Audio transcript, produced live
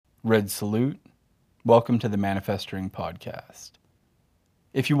Red salute. Welcome to the Manifesting Podcast.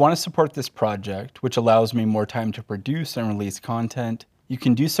 If you want to support this project, which allows me more time to produce and release content, you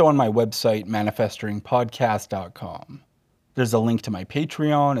can do so on my website, manifestingpodcast.com. There's a link to my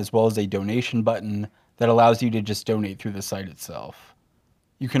Patreon as well as a donation button that allows you to just donate through the site itself.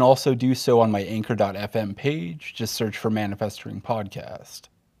 You can also do so on my anchor.fm page, just search for Manifesting Podcast.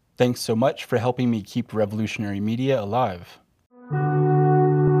 Thanks so much for helping me keep revolutionary media alive.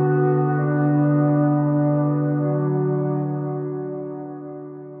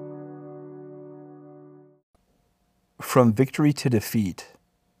 From Victory to Defeat,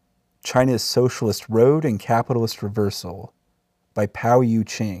 China's Socialist Road and Capitalist Reversal by Pao-Yu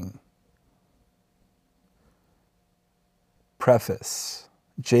Ching. Preface.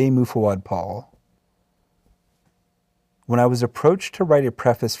 J. Mufawad-Paul. When I was approached to write a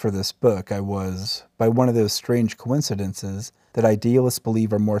preface for this book, I was, by one of those strange coincidences that idealists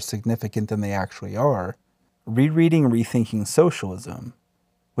believe are more significant than they actually are, rereading Rethinking Socialism,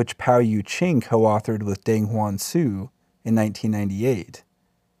 which Pao-Yu Ching co-authored with Deng-Huan Su in 1998.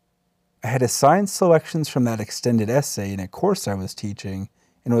 I had assigned selections from that extended essay in a course I was teaching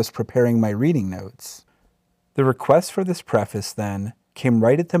and was preparing my reading notes. The request for this preface, then, came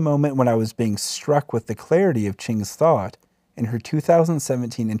right at the moment when I was being struck with the clarity of Ching's thought in her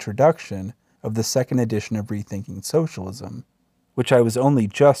 2017 introduction of the second edition of Rethinking Socialism, which I was only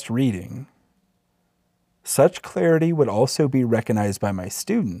just reading. Such clarity would also be recognized by my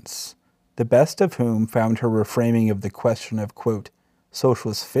students, the best of whom found her reframing of the question of, quote,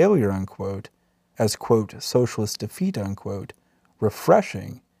 socialist failure, unquote, as, quote, socialist defeat, unquote,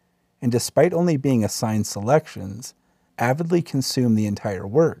 refreshing, and despite only being assigned selections, avidly consumed the entire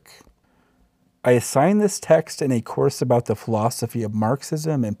work. I assigned this text in a course about the philosophy of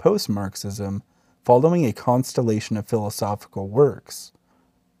Marxism and post-Marxism following a constellation of philosophical works,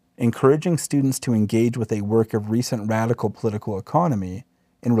 encouraging students to engage with a work of recent radical political economy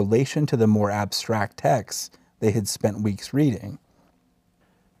in relation to the more abstract texts they had spent weeks reading.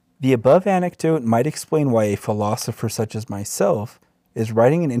 The above anecdote might explain why a philosopher such as myself is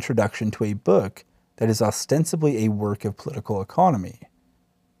writing an introduction to a book that is ostensibly a work of political economy.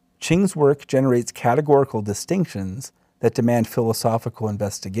 Ching's work generates categorical distinctions that demand philosophical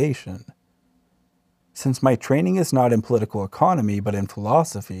investigation. Since my training is not in political economy but in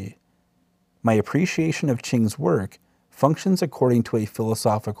philosophy, my appreciation of Ching's work functions according to a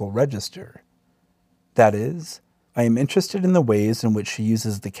philosophical register. That is, I am interested in the ways in which she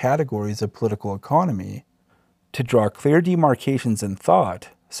uses the categories of political economy to draw clear demarcations in thought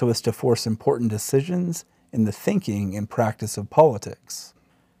so as to force important decisions in the thinking and practice of politics.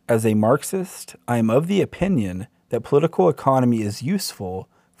 As a Marxist, I am of the opinion that political economy is useful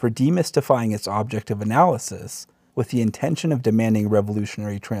for demystifying its object of analysis with the intention of demanding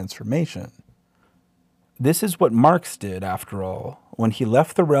revolutionary transformation. This is what Marx did, after all, when he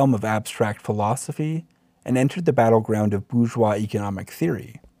left the realm of abstract philosophy and entered the battleground of bourgeois economic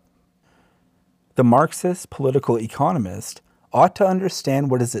theory. The Marxist political economist ought to understand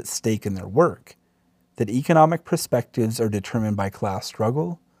what is at stake in their work, that economic perspectives are determined by class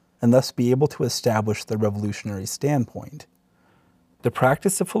struggle, and thus be able to establish the revolutionary standpoint. The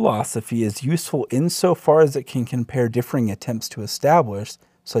practice of philosophy is useful insofar as it can compare differing attempts to establish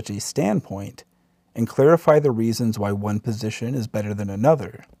such a standpoint and clarify the reasons why one position is better than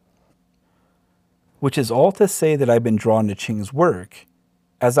another. Which is all to say that I've been drawn to Ching's work,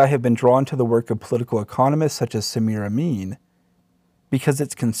 as I have been drawn to the work of political economists such as Samir Amin, because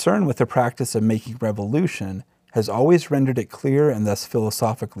its concern with the practice of making revolution has always rendered it clear and thus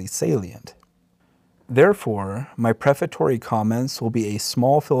philosophically salient. Therefore, my prefatory comments will be a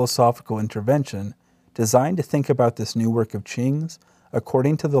small philosophical intervention designed to think about this new work of Ching's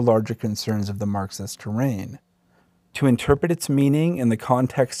according to the larger concerns of the Marxist terrain, to interpret its meaning in the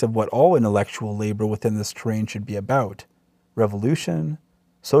context of what all intellectual labor within this terrain should be about: revolution,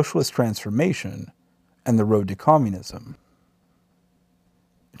 socialist transformation, and the road to communism.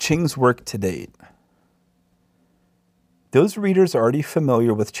 Ching's work to date. Those readers already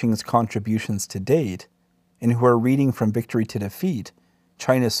familiar with Ching's contributions to date, and who are reading From Victory to Defeat,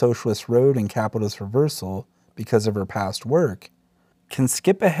 China's Socialist Road and Capitalist Reversal because of her past work, can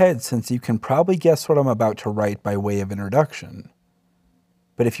skip ahead since you can probably guess what I'm about to write by way of introduction.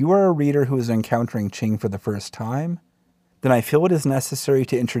 But if you are a reader who is encountering Ching for the first time, then I feel it is necessary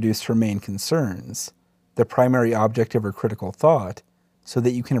to introduce her main concerns, the primary object of her critical thought, so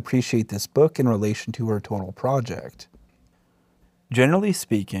that you can appreciate this book in relation to her total project. Generally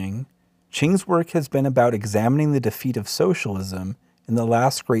speaking, Ching's work has been about examining the defeat of socialism in the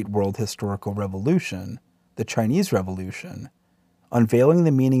last great world historical revolution, the Chinese Revolution, unveiling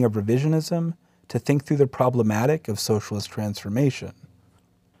the meaning of revisionism to think through the problematic of socialist transformation.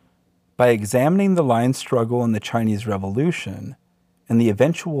 By examining the line struggle in the Chinese Revolution and the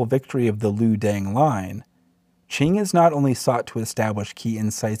eventual victory of the Liu Deng line, Qing has not only sought to establish key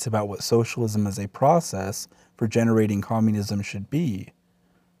insights about what socialism as a process for generating communism should be,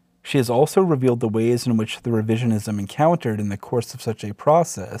 she has also revealed the ways in which the revisionism encountered in the course of such a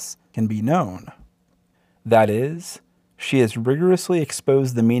process can be known. That is, she has rigorously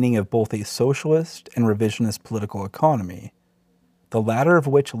exposed the meaning of both a socialist and revisionist political economy, the latter of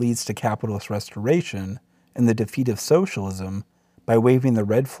which leads to capitalist restoration and the defeat of socialism by waving the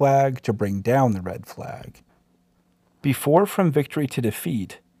red flag to bring down the red flag. Before From Victory to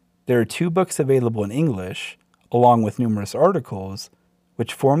Defeat, there are 2 books available in English, along with numerous articles,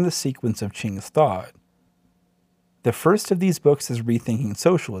 which form the sequence of Qing's thought. The first of these books is Rethinking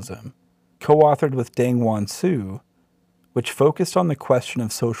Socialism, co-authored with Deng Wansu, which focused on the question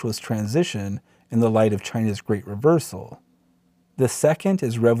of socialist transition in the light of China's Great Reversal. The second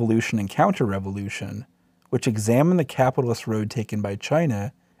is Revolution and Counter-Revolution, which examined the capitalist road taken by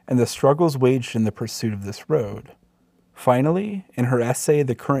China and the struggles waged in the pursuit of this road. Finally, in her essay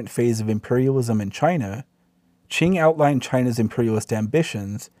The Current Phase of Imperialism in China, Qing outlined China's imperialist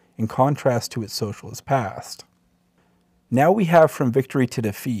ambitions in contrast to its socialist past. Now we have From Victory to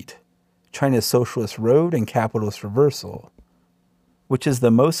Defeat, China's Socialist Road and Capitalist Reversal, which is the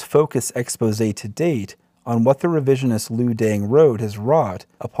most focused expose to date on what the revisionist Liu Deng road has wrought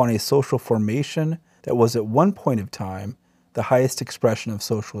upon a social formation that was at one point of time the highest expression of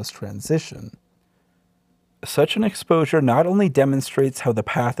socialist transition. Such an exposure not only demonstrates how the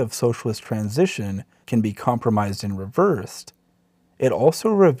path of socialist transition can be compromised and reversed, it also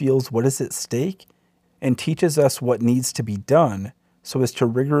reveals what is at stake and teaches us what needs to be done so as to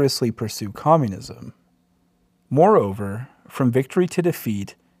rigorously pursue communism. Moreover, From Victory to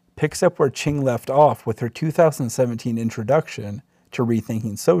Defeat picks up where Qing left off with her 2017 introduction to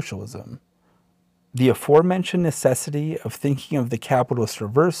Rethinking Socialism. The aforementioned necessity of thinking of the capitalist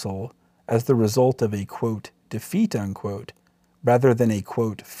reversal as the result of a, quote, defeat, unquote, rather than a,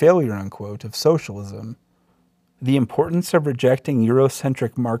 quote, failure, unquote, of socialism, the importance of rejecting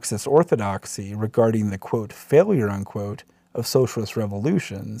Eurocentric Marxist orthodoxy regarding the, quote, failure, unquote, of socialist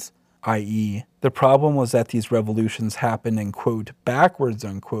revolutions, i.e., the problem was that these revolutions happened in, quote, backwards,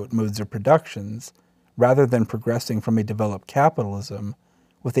 unquote, modes of productions, rather than progressing from a developed capitalism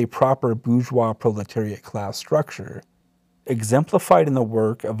with a proper bourgeois proletariat class structure, exemplified in the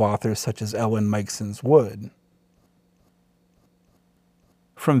work of authors such as Ellen Meiksins Wood.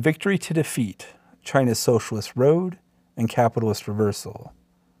 From Victory to Defeat, China's Socialist Road and Capitalist Reversal.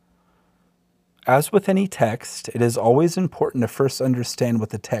 As with any text, it is always important to first understand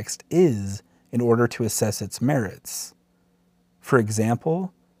what the text is in order to assess its merits. For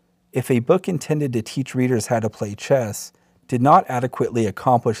example, if a book intended to teach readers how to play chess did not adequately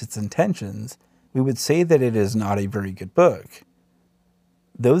accomplish its intentions, we would say that it is not a very good book.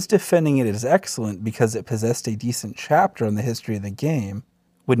 Those defending it as excellent because it possessed a decent chapter on the history of the game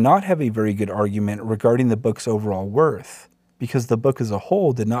would not have a very good argument regarding the book's overall worth, because the book as a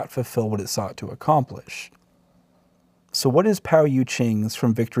whole did not fulfill what it sought to accomplish. So what is Pao Yu-Qing's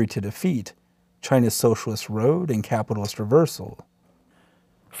From Victory to Defeat, China's Socialist Road and Capitalist Reversal?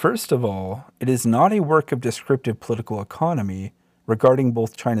 First of all, it is not a work of descriptive political economy regarding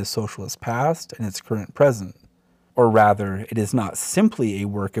both China's socialist past and its current present, or rather, it is not simply a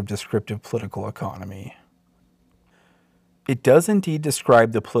work of descriptive political economy. It does indeed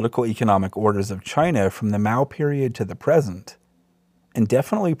describe the political economic orders of China from the Mao period to the present, and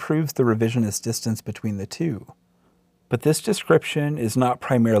definitely proves the revisionist distance between the two. But this description is not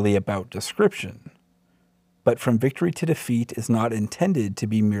primarily about description, but From Victory to Defeat is not intended to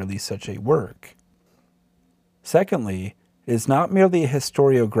be merely such a work. Secondly, it is not merely a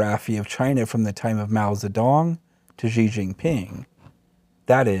historiography of China from the time of Mao Zedong to Xi Jinping.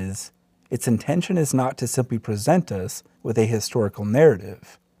 That is, its intention is not to simply present us with a historical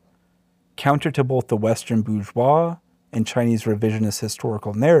narrative. Counter to both the Western bourgeois and Chinese revisionist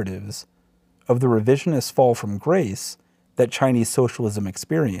historical narratives of the revisionist fall from grace that Chinese socialism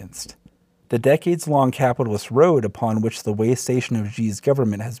experienced, the decades-long capitalist road upon which the way station of Xi's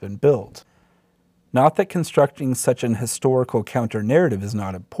government has been built. Not that constructing such an historical counter-narrative is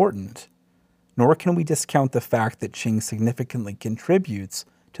not important, nor can we discount the fact that Qing significantly contributes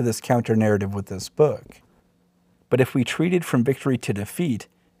to this counter-narrative with this book. But if we treated From Victory to Defeat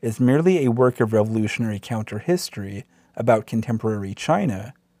as merely a work of revolutionary counter-history about contemporary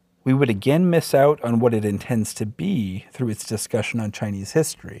China, we would again miss out on what it intends to be through its discussion on Chinese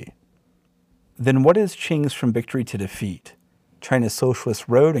history. Then what is Qing's From Victory to Defeat? China's Socialist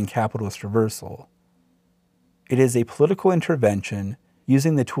Road and Capitalist Reversal. It is a political intervention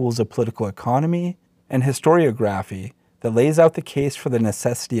using the tools of political economy and historiography that lays out the case for the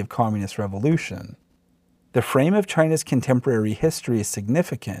necessity of communist revolution. The frame of China's contemporary history is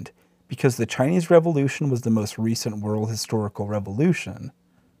significant because the Chinese Revolution was the most recent world historical revolution.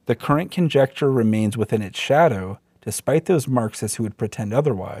 The current conjecture remains within its shadow, despite those Marxists who would pretend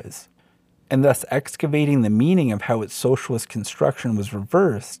otherwise, and thus excavating the meaning of how its socialist construction was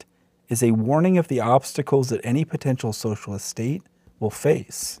reversed is a warning of the obstacles that any potential socialist state will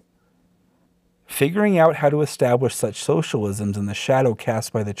face. Figuring out how to establish such socialisms in the shadow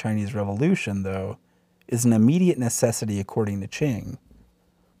cast by the Chinese Revolution, though, is an immediate necessity according to Qing.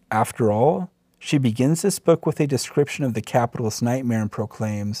 After all, she begins this book with a description of the capitalist nightmare and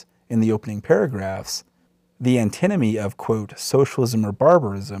proclaims, in the opening paragraphs, the antinomy of, quote, socialism or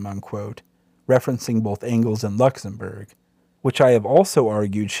barbarism, unquote, referencing both Engels and Luxemburg, which I have also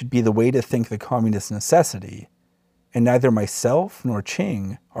argued should be the way to think the communist necessity, and neither myself nor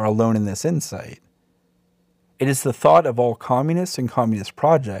Qing are alone in this insight. It is the thought of all communists and communist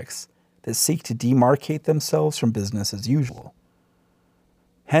projects that seek to demarcate themselves from business as usual.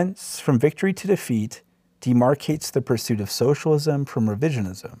 Hence, from victory to defeat demarcates the pursuit of socialism from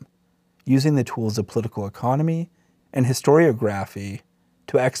revisionism, using the tools of political economy and historiography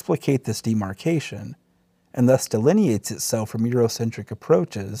to explicate this demarcation, and thus delineates itself from Eurocentric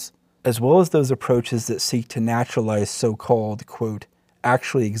approaches, as well as those approaches that seek to naturalize so-called, quote,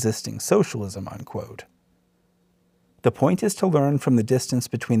 actually existing socialism, unquote. The point is to learn from the distance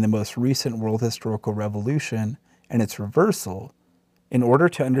between the most recent world historical revolution and its reversal in order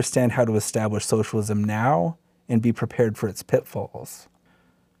to understand how to establish socialism now and be prepared for its pitfalls.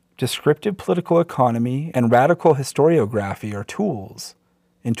 Descriptive political economy and radical historiography are tools,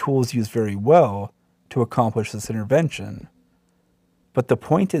 and tools used very well to accomplish this intervention. But the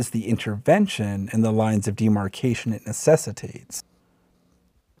point is the intervention and the lines of demarcation it necessitates.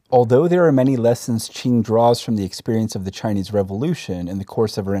 Although there are many lessons Qing draws from the experience of the Chinese Revolution in the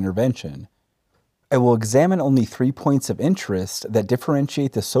course of her intervention, I will examine only 3 points of interest that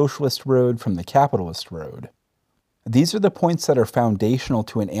differentiate the socialist road from the capitalist road. These are the points that are foundational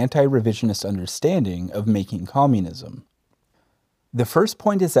to an anti-revisionist understanding of making communism. The first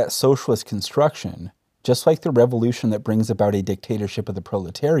point is that socialist construction, just like the revolution that brings about a dictatorship of the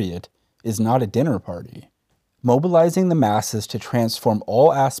proletariat, is not a dinner party. Mobilizing the masses to transform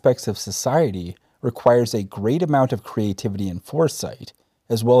all aspects of society requires a great amount of creativity and foresight,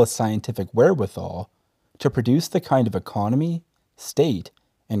 as well as scientific wherewithal, to produce the kind of economy, state,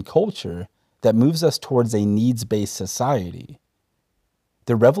 and culture that moves us towards a needs-based society.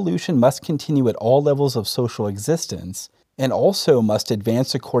 The revolution must continue at all levels of social existence and also must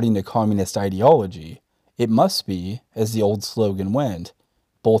advance according to communist ideology. It must be, as the old slogan went,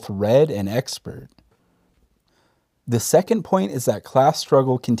 both red and expert. The second point is that class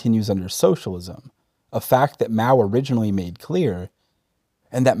struggle continues under socialism, a fact that Mao originally made clear,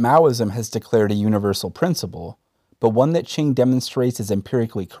 and that Maoism has declared a universal principle, but one that Qing demonstrates is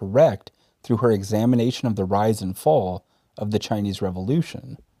empirically correct through her examination of the rise and fall of the Chinese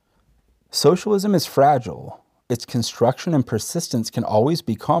Revolution. Socialism is fragile. Its construction and persistence can always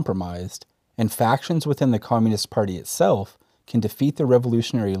be compromised, and factions within the Communist Party itself can defeat the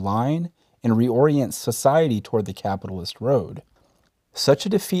revolutionary line and reorient society toward the capitalist road. Such a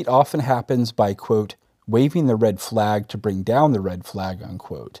defeat often happens by, quote, waving the red flag to bring down the red flag,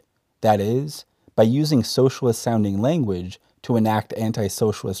 unquote. That is, by using socialist-sounding language to enact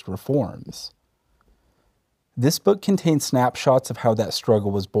anti-socialist reforms. This book contains snapshots of how that struggle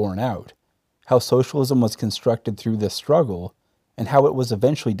was borne out, how socialism was constructed through this struggle, and how it was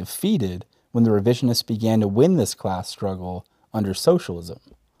eventually defeated when the revisionists began to win this class struggle under socialism.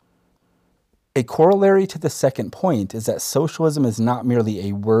 A corollary to the second point is that socialism is not merely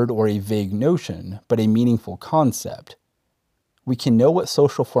a word or a vague notion, but a meaningful concept. We can know what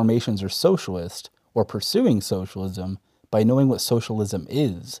social formations are socialist, or pursuing socialism, by knowing what socialism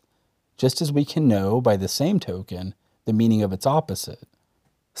is, just as we can know, by the same token, the meaning of its opposite.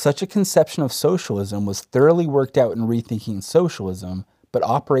 Such a conception of socialism was thoroughly worked out in Rethinking Socialism, but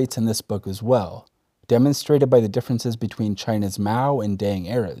operates in this book as well, demonstrated by the differences between China's Mao and Deng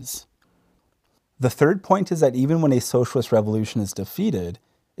eras. The third point is that even when a socialist revolution is defeated,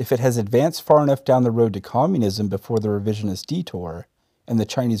 if it has advanced far enough down the road to communism before the revisionist detour, and the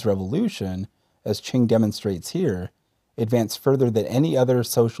Chinese Revolution, as Qing demonstrates here, advanced further than any other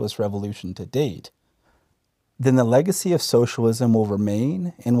socialist revolution to date, then the legacy of socialism will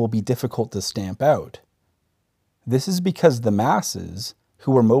remain and will be difficult to stamp out. This is because the masses,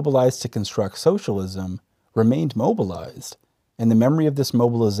 who were mobilized to construct socialism, remained mobilized, and the memory of this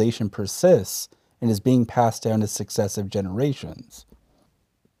mobilization persists and is being passed down to successive generations.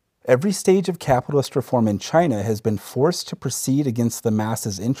 Every stage of capitalist reform in China has been forced to proceed against the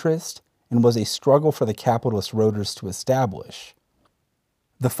masses' interest and was a struggle for the capitalist rulers to establish.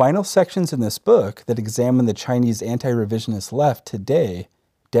 The final sections in this book that examine the Chinese anti-revisionist left today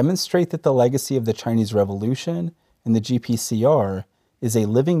demonstrate that the legacy of the Chinese Revolution and the GPCR is a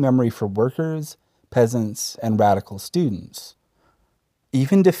living memory for workers, peasants, and radical students.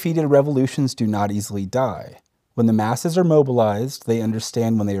 Even defeated revolutions do not easily die. When the masses are mobilized, they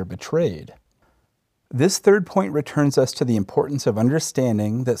understand when they are betrayed. This third point returns us to the importance of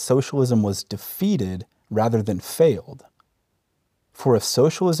understanding that socialism was defeated rather than failed. For if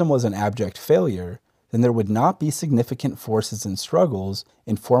socialism was an abject failure, then there would not be significant forces and struggles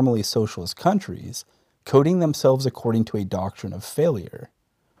in formerly socialist countries coding themselves according to a doctrine of failure.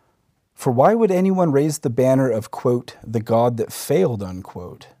 For why would anyone raise the banner of, quote, the God that failed,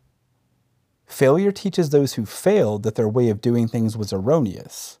 unquote? Failure teaches those who failed that their way of doing things was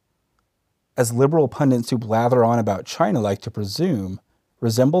erroneous. As liberal pundits who blather on about China like to presume,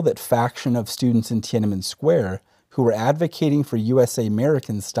 resemble that faction of students in Tiananmen Square who were advocating for USA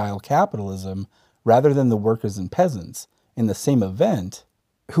American-style capitalism rather than the workers and peasants in the same event,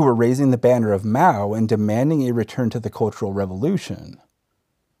 who were raising the banner of Mao and demanding a return to the Cultural Revolution.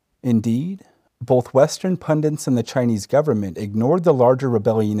 Indeed, both Western pundits and the Chinese government ignored the larger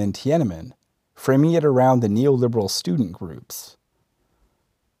rebellion in Tiananmen, framing it around the neoliberal student groups.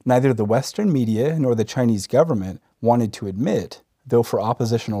 Neither the Western media nor the Chinese government wanted to admit, though for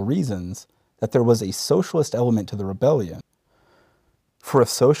oppositional reasons, that there was a socialist element to the rebellion. For if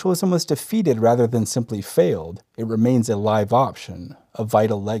socialism was defeated rather than simply failed, it remains a live option, a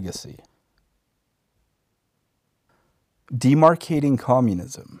vital legacy. Demarcating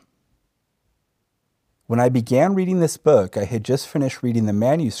communism. When I began reading this book, I had just finished reading the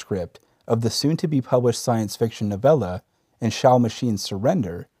manuscript of the soon-to-be-published science fiction novella *And Shall Machines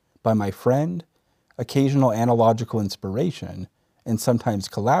Surrender* by my friend, occasional analogical inspiration, and sometimes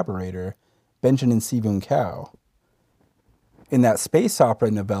collaborator, Benjamin Sivung Cao. In that space opera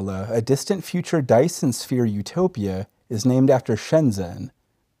novella, a distant future Dyson sphere utopia is named after Shenzhen,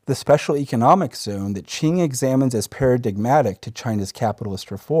 the special economic zone that Qing examines as paradigmatic to China's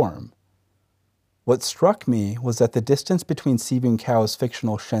capitalist reform. What struck me was that the distance between Sivung Cao's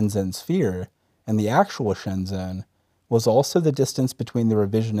fictional Shenzhen sphere and the actual Shenzhen was also the distance between the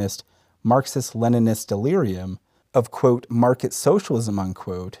revisionist Marxist-Leninist delirium of, quote, market socialism,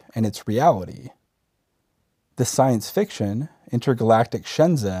 unquote, and its reality. The science fiction, intergalactic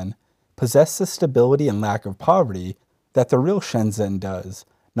Shenzhen, possessed the stability and lack of poverty that the real Shenzhen does,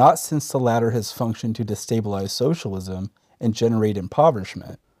 not since the latter has functioned to destabilize socialism and generate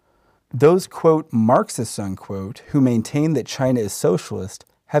impoverishment. Those, quote, Marxists, unquote, who maintain that China is socialist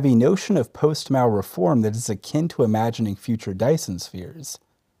have a notion of post-Mao reform that is akin to imagining future Dyson spheres.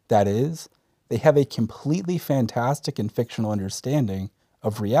 That is, they have a completely fantastic and fictional understanding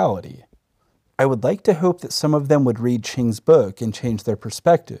of reality. I would like to hope that some of them would read Qing's book and change their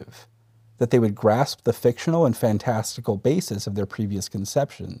perspective, that they would grasp the fictional and fantastical basis of their previous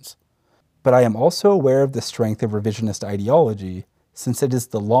conceptions. But I am also aware of the strength of revisionist ideology, since it is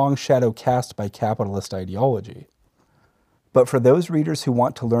the long shadow cast by capitalist ideology. But for those readers who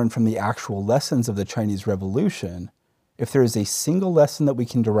want to learn from the actual lessons of the Chinese Revolution, if there is a single lesson that we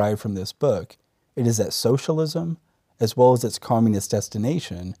can derive from this book, it is that socialism, as well as its communist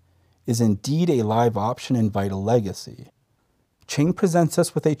destination, is indeed a live option and vital legacy. Qing presents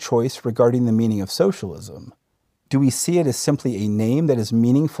us with a choice regarding the meaning of socialism. Do we see it as simply a name that is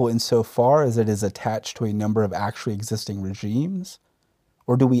meaningful insofar as it is attached to a number of actually existing regimes?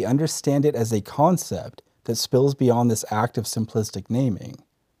 Or do we understand it as a concept that spills beyond this act of simplistic naming?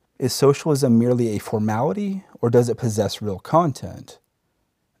 Is socialism merely a formality, or does it possess real content?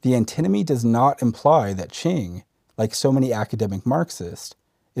 The antinomy does not imply that Qing, like so many academic Marxists,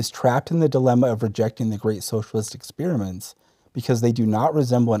 is trapped in the dilemma of rejecting the great socialist experiments because they do not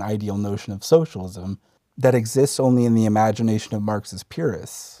resemble an ideal notion of socialism that exists only in the imagination of Marxist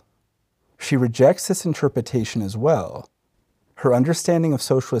purists. She rejects this interpretation as well. Her understanding of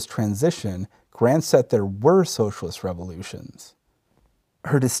socialist transition grants that there were socialist revolutions.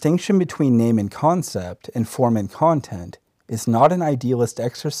 Her distinction between name and concept and form and content is not an idealist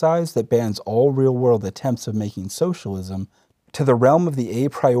exercise that bans all real-world attempts of making socialism to the realm of the a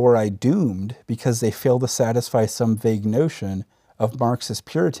priori doomed because they fail to satisfy some vague notion of Marxist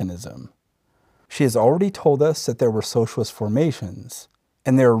Puritanism. She has already told us that there were socialist formations,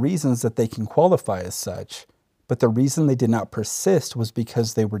 and there are reasons that they can qualify as such, but the reason they did not persist was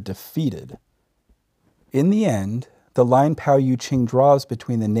because they were defeated. In the end, The line Pao Yu-Ching draws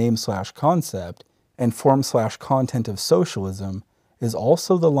between the name/concept and form/content of socialism is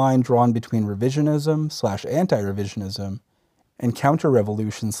also the line drawn between revisionism/anti-revisionism and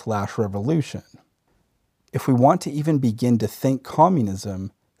counter-revolution/revolution. If we want to even begin to think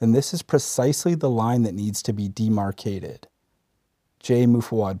communism, then this is precisely the line that needs to be demarcated. J.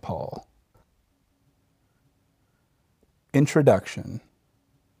 Mufawad Paul. Introduction.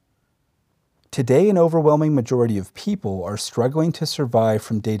 Today, an overwhelming majority of people are struggling to survive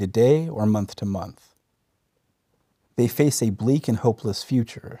from day to day or month to month. They face a bleak and hopeless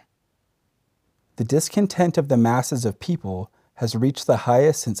future. The discontent of the masses of people has reached the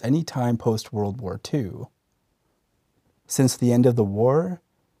highest since any time post-World War II. Since the end of the war,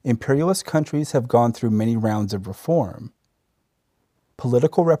 imperialist countries have gone through many rounds of reform.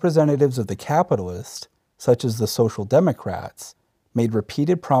 Political representatives of the capitalists, such as the Social Democrats, made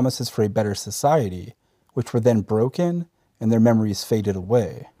repeated promises for a better society, which were then broken and their memories faded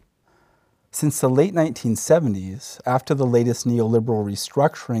away. Since the late 1970s, after the latest neoliberal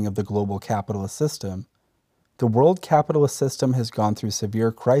restructuring of the global capitalist system, the world capitalist system has gone through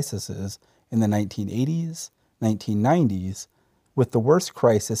severe crises in the 1980s, 1990s, with the worst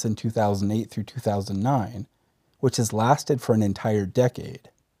crisis in 2008 through 2009, which has lasted for an entire decade.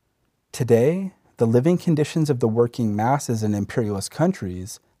 Today, the living conditions of the working masses in imperialist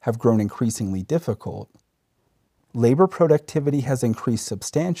countries have grown increasingly difficult. Labor productivity has increased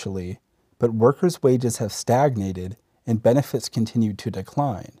substantially, but workers' wages have stagnated and benefits continue to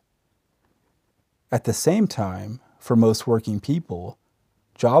decline. At the same time, for most working people,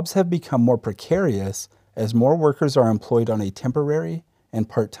 jobs have become more precarious as more workers are employed on a temporary and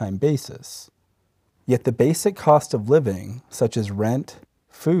part-time basis. Yet the basic cost of living, such as rent,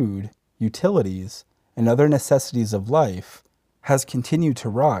 food, utilities, and other necessities of life, has continued to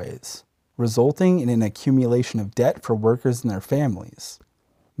rise, resulting in an accumulation of debt for workers and their families.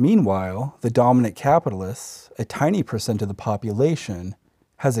 Meanwhile, the dominant capitalists, a tiny percent of the population,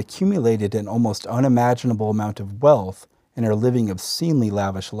 has accumulated an almost unimaginable amount of wealth and are living obscenely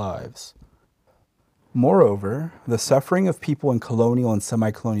lavish lives. Moreover, the suffering of people in colonial and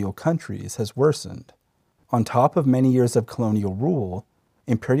semi-colonial countries has worsened. On top of many years of colonial rule,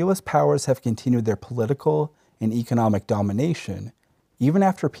 imperialist powers have continued their political and economic domination, even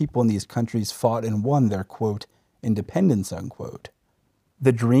after people in these countries fought and won their, quote, independence, unquote.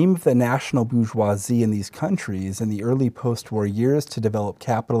 The dream of the national bourgeoisie in these countries in the early post-war years to develop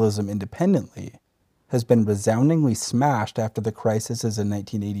capitalism independently has been resoundingly smashed after the crises in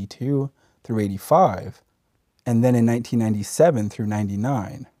 1982 through 85, and then in 1997 through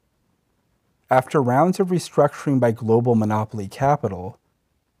 99. After rounds of restructuring by global monopoly capital,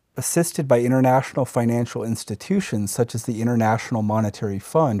 assisted by international financial institutions such as the International Monetary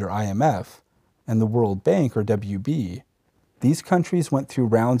Fund, or IMF, and the World Bank, or WB, these countries went through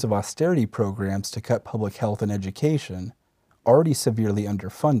rounds of austerity programs to cut public health and education, already severely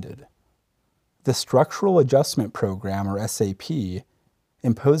underfunded. The Structural Adjustment Program, or SAP,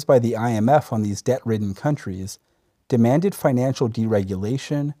 imposed by the IMF on these debt-ridden countries, demanded financial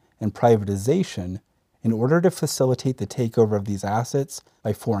deregulation and privatization in order to facilitate the takeover of these assets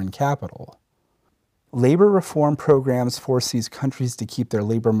by foreign capital. Labor reform programs force these countries to keep their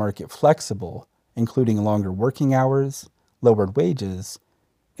labor market flexible, including longer working hours, lowered wages,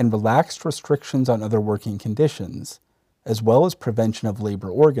 and relaxed restrictions on other working conditions, as well as prevention of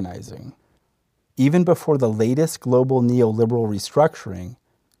labor organizing. Even before the latest global neoliberal restructuring,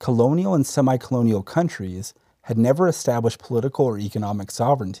 colonial and semi-colonial countries had never established political or economic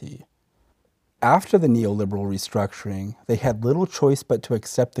sovereignty. After the neoliberal restructuring, they had little choice but to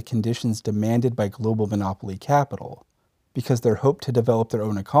accept the conditions demanded by global monopoly capital, because their hope to develop their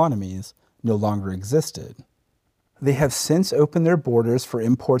own economies no longer existed. They have since opened their borders for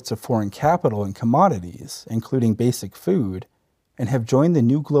imports of foreign capital and commodities, including basic food, and have joined the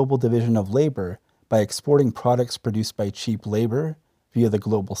new global division of labor by exporting products produced by cheap labor via the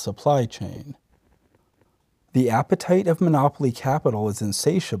global supply chain. The appetite of monopoly capital is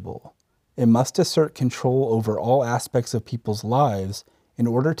insatiable. It must assert control over all aspects of people's lives in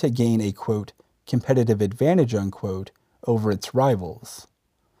order to gain a, quote, competitive advantage, unquote, over its rivals.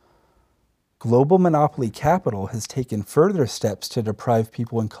 Global monopoly capital has taken further steps to deprive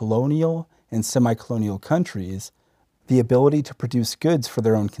people in colonial and semi-colonial countries the ability to produce goods for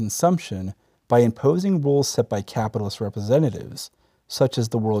their own consumption by imposing rules set by capitalist representatives, such as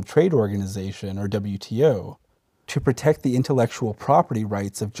the World Trade Organization, or WTO, to protect the intellectual property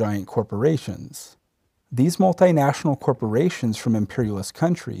rights of giant corporations. These multinational corporations from imperialist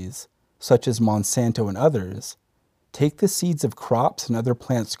countries, such as Monsanto and others, take the seeds of crops and other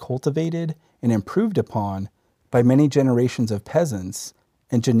plants cultivated and improved upon by many generations of peasants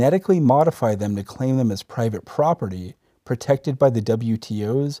and genetically modify them to claim them as private property protected by the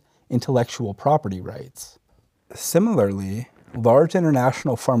WTO's intellectual property rights. Similarly, large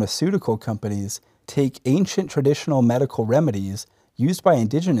international pharmaceutical companies take ancient traditional medical remedies used by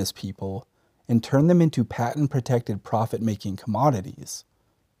indigenous people and turn them into patent-protected profit-making commodities.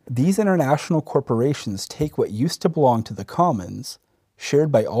 These international corporations take what used to belong to the commons,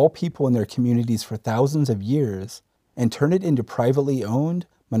 shared by all people in their communities for thousands of years, and turn it into privately owned,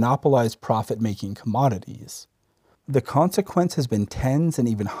 monopolized profit-making commodities. The consequence has been tens and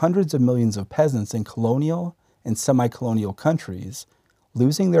even hundreds of millions of peasants in colonial and semi-colonial countries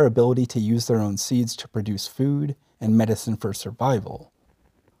losing their ability to use their own seeds to produce food and medicine for survival.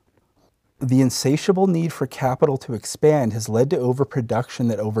 The insatiable need for capital to expand has led to overproduction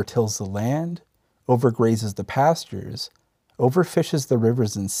that overtills the land, overgrazes the pastures, overfishes the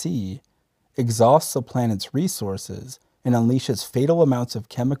rivers and sea, exhausts the planet's resources, and unleashes fatal amounts of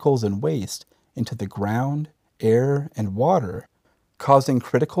chemicals and waste into the ground, air, and water, causing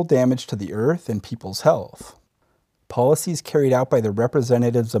critical damage to the earth and people's health. Policies carried out by the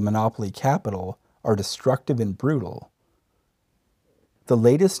representatives of monopoly capital are destructive and brutal. The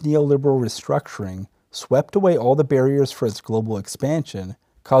latest neoliberal restructuring swept away all the barriers for its global expansion,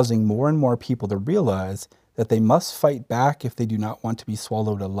 causing more and more people to realize that they must fight back if they do not want to be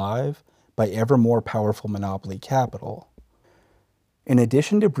swallowed alive by ever more powerful monopoly capital. In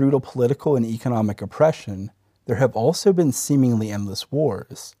addition to brutal political and economic oppression, there have also been seemingly endless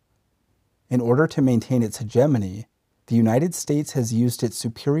wars. In order to maintain its hegemony, the United States has used its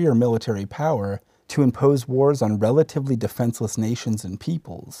superior military power to impose wars on relatively defenseless nations and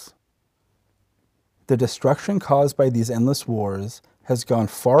peoples. The destruction caused by these endless wars has gone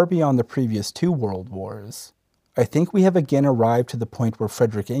far beyond the previous two world wars. I think we have again arrived to the point where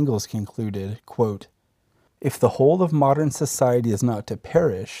Frederick Engels concluded, quote, "If the whole of modern society is not to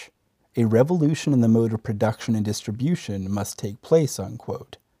perish, a revolution in the mode of production and distribution must take place,"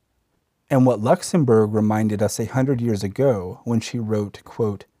 unquote. And what Luxemburg reminded us 100 years ago when she wrote,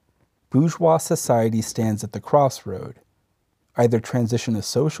 quote, "Bourgeois society stands at the crossroad, either transition to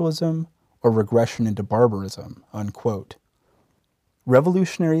socialism or regression into barbarism," unquote.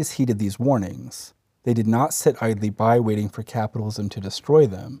 Revolutionaries heeded these warnings. They did not sit idly by waiting for capitalism to destroy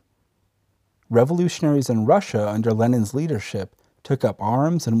them. Revolutionaries in Russia under Lenin's leadership took up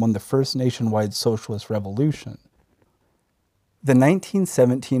arms and won the first nationwide socialist revolution. The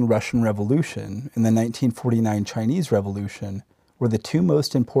 1917 Russian Revolution and the 1949 Chinese Revolution were the two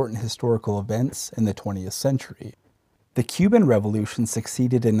most important historical events in the 20th century. The Cuban Revolution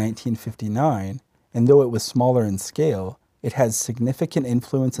succeeded in 1959, and though it was smaller in scale, it had significant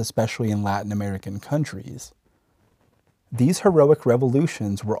influence especially in Latin American countries. These heroic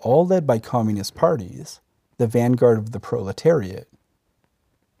revolutions were all led by communist parties, the vanguard of the proletariat.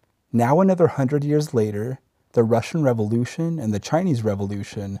 Now another 100 years later, the Russian Revolution and the Chinese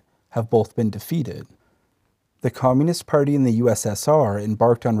Revolution have both been defeated. The Communist Party in the USSR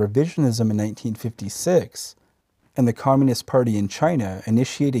embarked on revisionism in 1956, and the Communist Party in China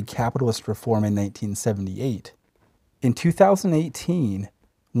initiated capitalist reform in 1978. In 2018,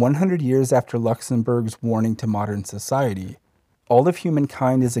 100 years after Luxemburg's warning to modern society, all of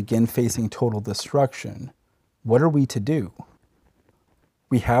humankind is again facing total destruction. What are we to do?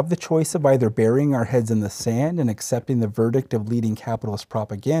 We have the choice of either burying our heads in the sand and accepting the verdict of leading capitalist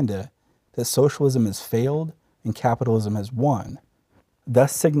propaganda that socialism has failed and capitalism has won,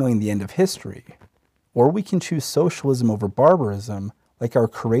 thus signaling the end of history. Or we can choose socialism over barbarism like our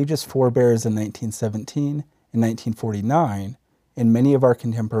courageous forebears in 1917 and 1949 and many of our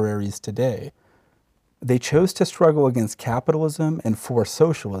contemporaries today. They chose to struggle against capitalism and for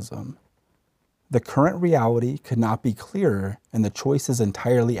socialism. The current reality could not be clearer, and the choice is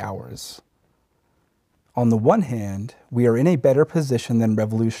entirely ours. On the one hand, we are in a better position than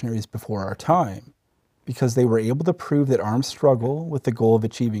revolutionaries before our time, because they were able to prove that armed struggle with the goal of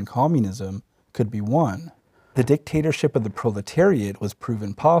achieving communism could be won. The dictatorship of the proletariat was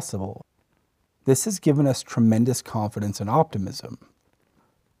proven possible. This has given us tremendous confidence and optimism.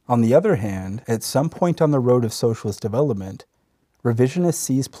 On the other hand, at some point on the road of socialist development, revisionists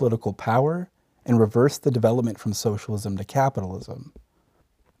seized political power and reversed the development from socialism to capitalism.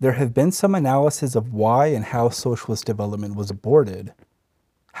 There have been some analysis of why and how socialist development was aborted.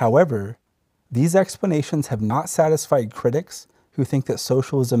 However, these explanations have not satisfied critics who think that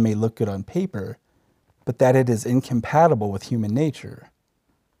socialism may look good on paper, but that it is incompatible with human nature.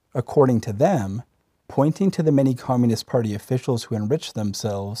 According to them, pointing to the many Communist Party officials who enrich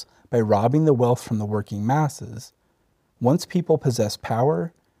themselves by robbing the wealth from the working masses, once people possess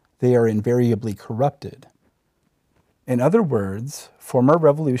power, they are invariably corrupted. In other words, former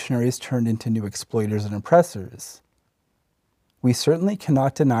revolutionaries turned into new exploiters and oppressors. We certainly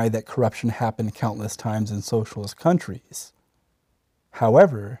cannot deny that corruption happened countless times in socialist countries.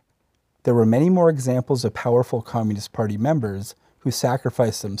 However, there were many more examples of powerful Communist Party members who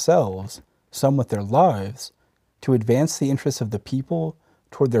sacrificed themselves, some with their lives, to advance the interests of the people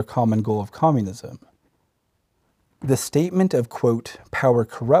toward their common goal of communism. The statement of, quote, power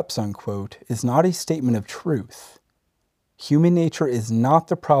corrupts, unquote, is not a statement of truth. Human nature is not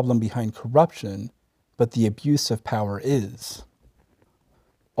the problem behind corruption, but the abuse of power is.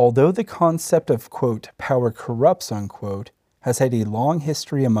 Although the concept of, quote, power corrupts, unquote, has had a long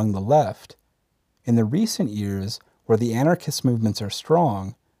history among the left, in the recent years, where the anarchist movements are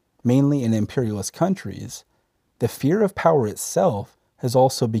strong, mainly in imperialist countries, the fear of power itself has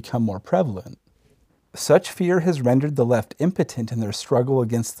also become more prevalent. Such fear has rendered the left impotent in their struggle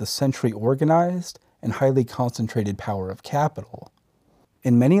against the centrally organized and highly concentrated power of capital.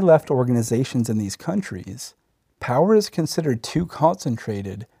 In many left organizations in these countries, power is considered too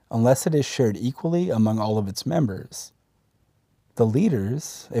concentrated unless it is shared equally among all of its members. The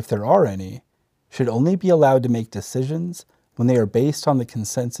leaders, if there are any, should only be allowed to make decisions when they are based on the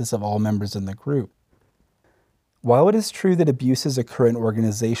consensus of all members in the group. While it is true that abuses occur in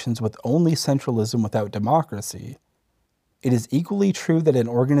organizations with only centralism without democracy, it is equally true that an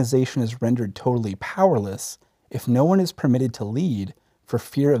organization is rendered totally powerless if no one is permitted to lead for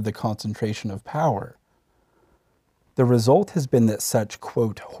fear of the concentration of power. The result has been that such,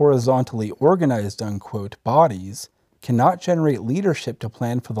 quote, horizontally organized, unquote, bodies cannot generate leadership to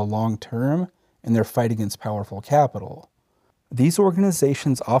plan for the long term in their fight against powerful capital. These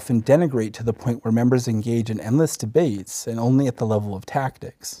organizations often denigrate to the point where members engage in endless debates and only at the level of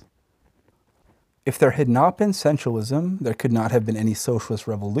tactics. If there had not been centralism, there could not have been any socialist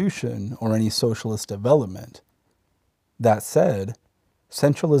revolution or any socialist development. That said,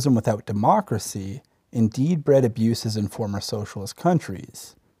 centralism without democracy indeed bred abuses in former socialist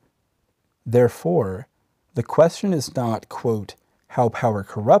countries. Therefore, the question is not, quote, how power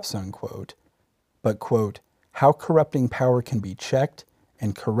corrupts, unquote, but, quote, how corrupting power can be checked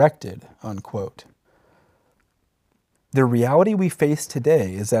and corrected, unquote. The reality we face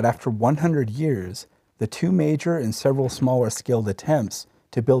today is that after 100 years, the two major and several smaller scaled attempts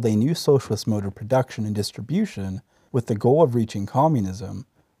to build a new socialist mode of production and distribution with the goal of reaching communism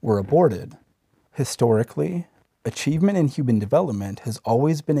were aborted. Historically, achievement in human development has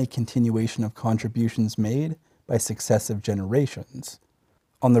always been a continuation of contributions made by successive generations.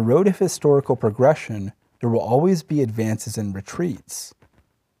 On the road of historical progression, there will always be advances and retreats.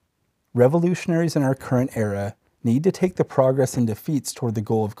 Revolutionaries in our current era need to take the progress and defeats toward the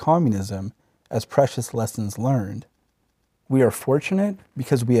goal of communism as precious lessons learned. We are fortunate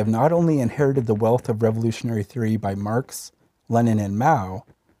because we have not only inherited the wealth of revolutionary theory by Marx, Lenin, and Mao,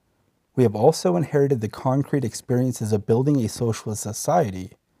 we have also inherited the concrete experiences of building a socialist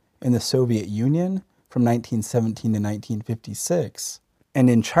society in the Soviet Union from 1917 to 1956, and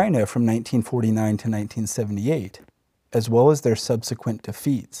in China from 1949 to 1978, as well as their subsequent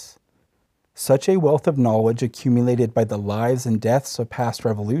defeats. Such a wealth of knowledge accumulated by the lives and deaths of past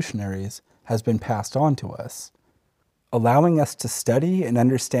revolutionaries has been passed on to us, allowing us to study and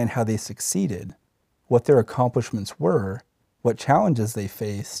understand how they succeeded, what their accomplishments were, what challenges they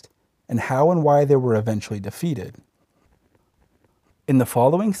faced, and how and why they were eventually defeated. In the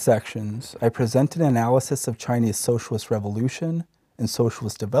following sections, I present an analysis of China's socialist revolution and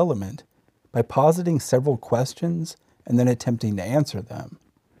socialist development by positing several questions and then attempting to answer them.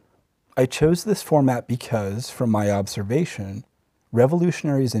 I chose this format because, from my observation,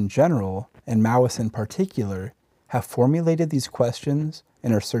 revolutionaries in general, and Maoists in particular, have formulated these questions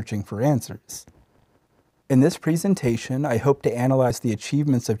and are searching for answers. In this presentation, I hope to analyze the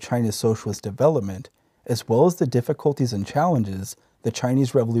achievements of China's socialist development, as well as the difficulties and challenges the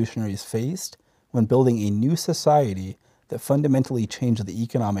Chinese revolutionaries faced when building a new society that fundamentally changed the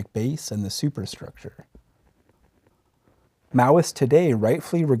economic base and the superstructure. Maoists today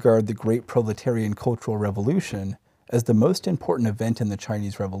rightfully regard the Great Proletarian Cultural Revolution as the most important event in the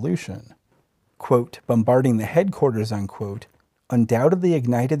Chinese Revolution. Quote, bombarding the headquarters, unquote, undoubtedly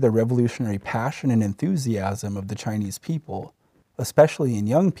ignited the revolutionary passion and enthusiasm of the Chinese people, especially in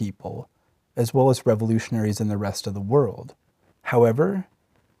young people, as well as revolutionaries in the rest of the world. However,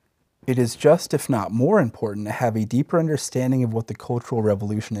 it is just, if not more important, to have a deeper understanding of what the Cultural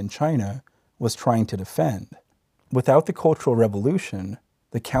Revolution in China was trying to defend. Without the Cultural Revolution,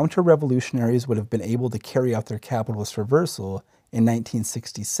 the counter-revolutionaries would have been able to carry out their capitalist reversal in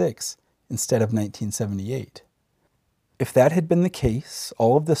 1966 instead of 1978. If that had been the case,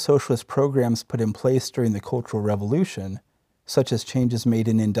 all of the socialist programs put in place during the Cultural Revolution, such as changes made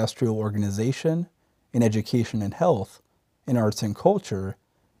in industrial organization, in education and health, in arts and culture,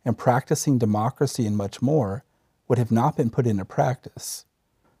 and practicing democracy and much more, would have not been put into practice.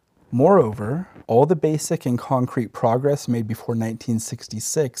 Moreover, all the basic and concrete progress made before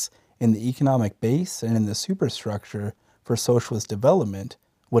 1966 in the economic base and in the superstructure for socialist development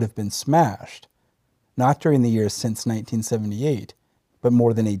would have been smashed, not during the years since 1978, but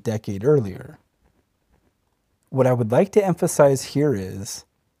more than a decade earlier. What I would like to emphasize here is,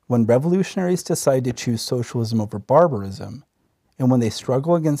 when revolutionaries decide to choose socialism over barbarism, and when they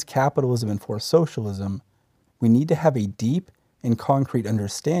struggle against capitalism and for socialism, we need to have a deep and concrete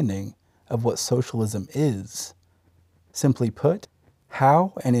understanding of what socialism is. Simply put,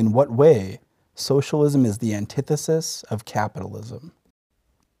 how and in what way socialism is the antithesis of capitalism.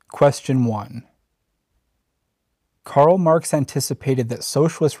 Question 1. Karl Marx anticipated that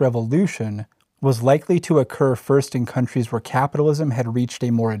socialist revolution was likely to occur first in countries where capitalism had reached a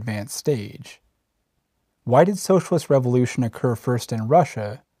more advanced stage. Why did socialist revolution occur first in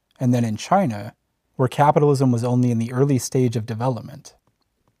Russia and then in China, where capitalism was only in the early stage of development?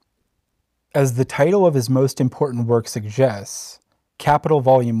 As the title of his most important work suggests, Capital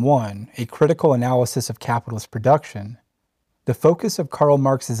Volume 1, A Critical Analysis of Capitalist Production, the focus of Karl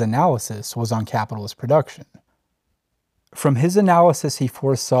Marx's analysis was on capitalist production. From his analysis, he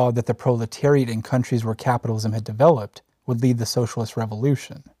foresaw that the proletariat in countries where capitalism had developed would lead the socialist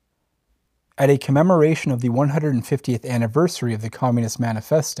revolution. At a commemoration of the 150th anniversary of the Communist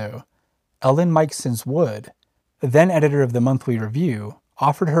Manifesto, Ellen Meiksins Wood, then editor of the Monthly Review,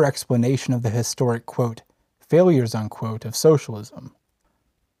 offered her explanation of the historic, quote, failures, unquote, of socialism.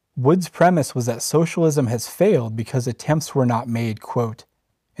 Wood's premise was that socialism has failed because attempts were not made, quote,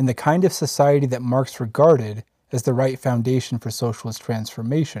 in the kind of society that Marx regarded as the right foundation for socialist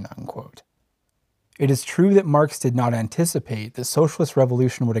transformation, unquote. It is true that Marx did not anticipate that socialist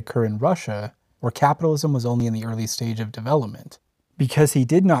revolution would occur in Russia, where capitalism was only in the early stage of development, because he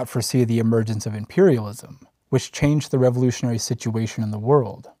did not foresee the emergence of imperialism, which changed the revolutionary situation in the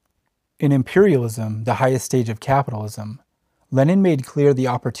world. In Imperialism, the highest stage of capitalism, Lenin made clear the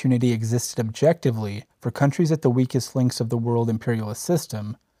opportunity existed objectively for countries at the weakest links of the world imperialist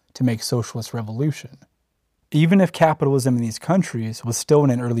system to make socialist revolution, even if capitalism in these countries was still in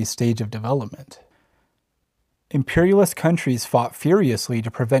an early stage of development. Imperialist countries fought furiously to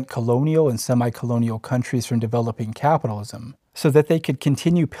prevent colonial and semi-colonial countries from developing capitalism, so that they could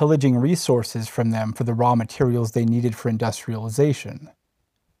continue pillaging resources from them for the raw materials they needed for industrialization.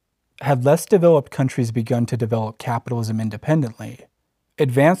 Had less developed countries begun to develop capitalism independently,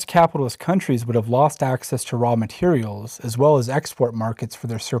 advanced capitalist countries would have lost access to raw materials as well as export markets for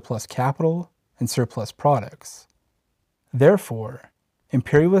their surplus capital and surplus products. Therefore,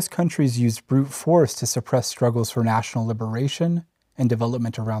 imperialist countries used brute force to suppress struggles for national liberation and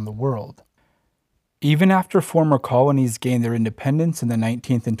development around the world. Even after former colonies gained their independence in the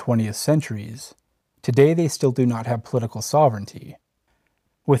 19th and 20th centuries, today they still do not have political sovereignty.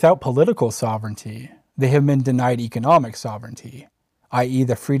 Without political sovereignty, they have been denied economic sovereignty, i.e.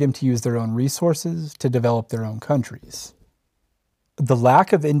 the freedom to use their own resources to develop their own countries. The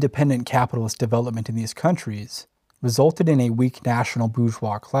lack of independent capitalist development in these countries resulted in a weak national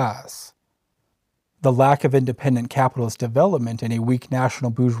bourgeois class. The lack of independent capitalist development and a weak national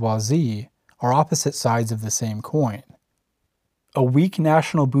bourgeoisie are opposite sides of the same coin. A weak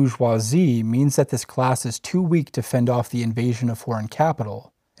national bourgeoisie means that this class is too weak to fend off the invasion of foreign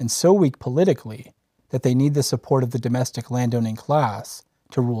capital, and so weak politically that they need the support of the domestic landowning class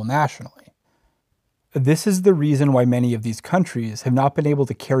to rule nationally. This is the reason why many of these countries have not been able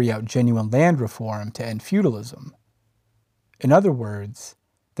to carry out genuine land reform to end feudalism. In other words,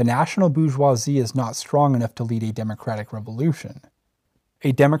 the national bourgeoisie is not strong enough to lead a democratic revolution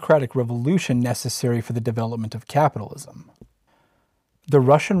necessary for the development of capitalism. The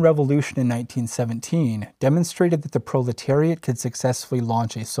Russian Revolution in 1917 demonstrated that the proletariat could successfully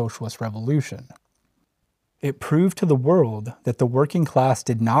launch a socialist revolution. It proved to the world that the working class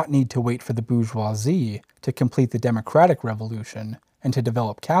did not need to wait for the bourgeoisie to complete the democratic revolution and to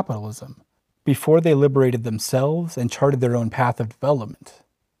develop capitalism before they liberated themselves and charted their own path of development.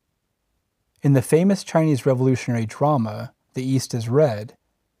 In the famous Chinese revolutionary drama, The East is Red,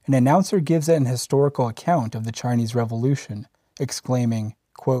 an announcer gives an historical account of the Chinese Revolution, exclaiming,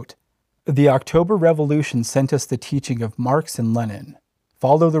 quote, "The October Revolution sent us the teaching of Marx and Lenin.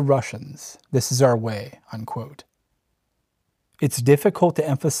 Follow the Russians. This is our way," unquote. It's difficult to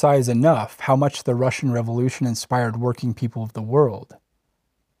emphasize enough how much the Russian Revolution inspired working people of the world.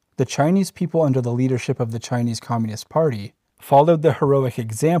 The Chinese people under the leadership of the Chinese Communist Party followed the heroic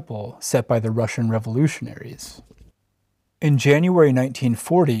example set by the Russian revolutionaries. In January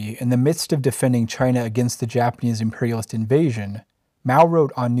 1940, in the midst of defending China against the Japanese imperialist invasion, Mao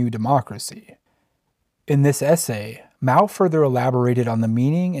wrote on New Democracy. In this essay, Mao further elaborated on the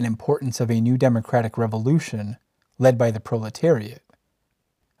meaning and importance of a new democratic revolution led by the proletariat.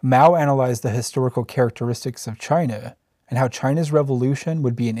 Mao analyzed the historical characteristics of China and how China's revolution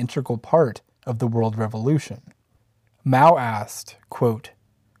would be an integral part of the world revolution. Mao asked, quote,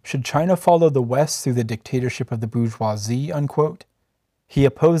 "Should China follow the West through the dictatorship of the bourgeoisie?" Unquote. He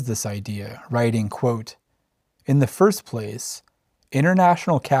opposed this idea, writing, quote, "In the first place,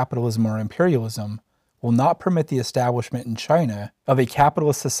 international capitalism or imperialism will not permit the establishment in China of a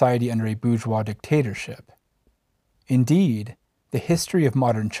capitalist society under a bourgeois dictatorship. Indeed, the history of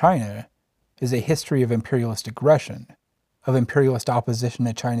modern China is a history of imperialist aggression, of imperialist opposition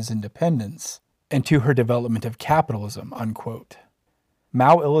to China's independence, and to her development of capitalism." Unquote.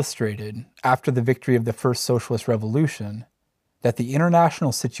 Mao illustrated, after the victory of the First Socialist Revolution, that the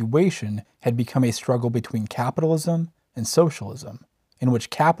international situation had become a struggle between capitalism and socialism, in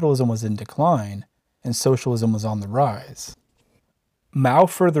which capitalism was in decline and socialism was on the rise. Mao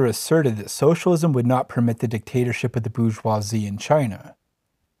further asserted that socialism would not permit the dictatorship of the bourgeoisie in China.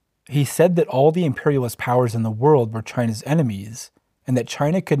 He said that all the imperialist powers in the world were China's enemies, and that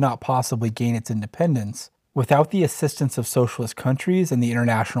China could not possibly gain its independence without the assistance of socialist countries and the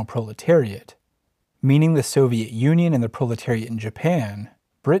international proletariat, meaning the Soviet Union and the proletariat in Japan,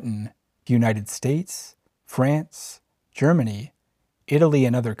 Britain, the United States, France, Germany, Italy,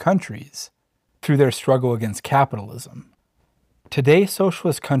 and other countries, through their struggle against capitalism. Today,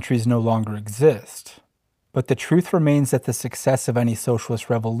 socialist countries no longer exist, but the truth remains that the success of any socialist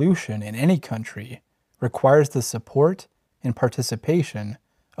revolution in any country requires the support and participation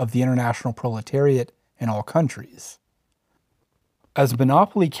of the international proletariat in all countries. As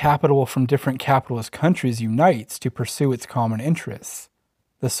monopoly capital from different capitalist countries unites to pursue its common interests,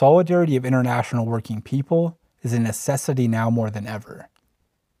 the solidarity of international working people is a necessity now more than ever.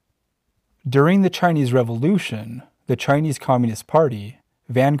 During the Chinese Revolution, the Chinese Communist Party,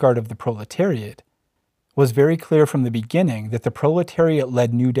 vanguard of the proletariat, was very clear from the beginning that the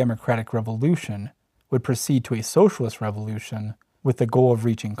proletariat-led new democratic revolution would proceed to a socialist revolution with the goal of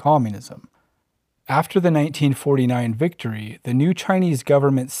reaching communism. After the 1949 victory, the new Chinese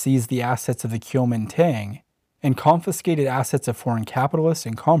government seized the assets of the Kuomintang and confiscated assets of foreign capitalists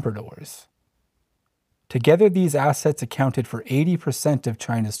and compradors. Together, these assets accounted for 80% of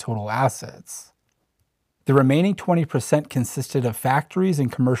China's total assets. The remaining 20% consisted of factories and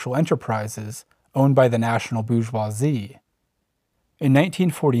commercial enterprises owned by the national bourgeoisie. In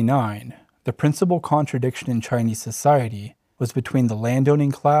 1949, the principal contradiction in Chinese society was between the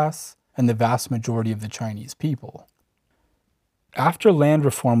landowning class and the vast majority of the Chinese people. After land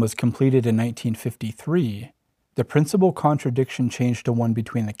reform was completed in 1953, the principal contradiction changed to one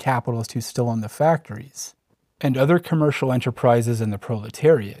between the capitalists who still own the factories and other commercial enterprises and the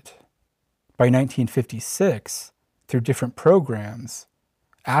proletariat. By 1956, through different programs,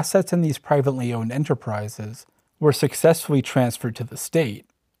 assets in these privately owned enterprises were successfully transferred to the state.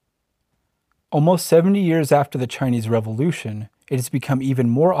 Almost 70 years after the Chinese Revolution, it has become even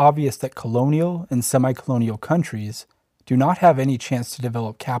more obvious that colonial and semi-colonial countries do not have any chance to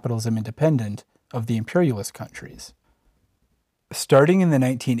develop capitalism independent of the imperialist countries. Starting in the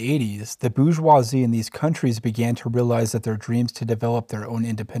 1980s, the bourgeoisie in these countries began to realize that their dreams to develop their own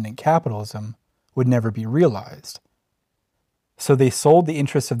independent capitalism would never be realized. So they sold the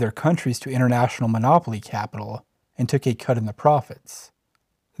interests of their countries to international monopoly capital and took a cut in the profits.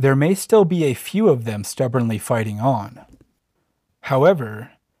 There may still be a few of them stubbornly fighting on.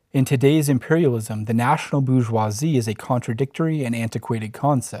 However, in today's imperialism, the national bourgeoisie is a contradictory and antiquated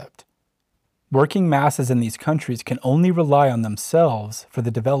concept. Working masses in these countries can only rely on themselves for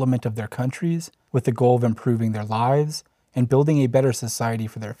the development of their countries with the goal of improving their lives and building a better society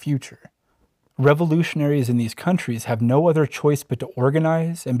for their future. Revolutionaries in these countries have no other choice but to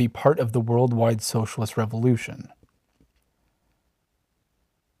organize and be part of the worldwide socialist revolution.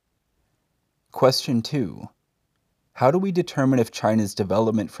 Question 2. How do we determine if China's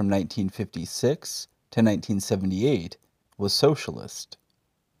development from 1956 to 1978 was socialist?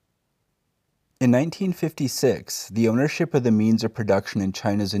 In 1956, the ownership of the means of production in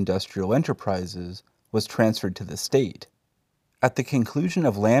China's industrial enterprises was transferred to the state. At the conclusion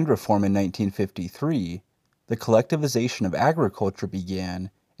of land reform in 1953, the collectivization of agriculture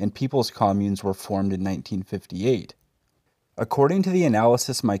began and people's communes were formed in 1958. According to the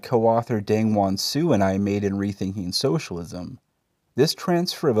analysis my co-author Deng Wan Su and I made in Rethinking Socialism, This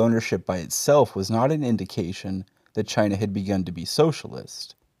transfer of ownership by itself was not an indication that China had begun to be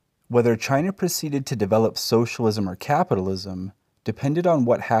socialist. Whether China proceeded to develop socialism or capitalism depended on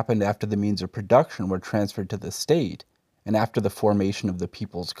what happened after the means of production were transferred to the state and after the formation of the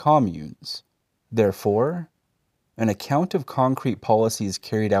people's communes. Therefore, an account of concrete policies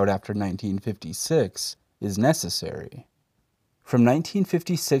carried out after 1956 is necessary. From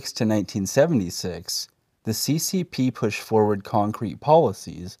 1956 to 1976, the CCP pushed forward concrete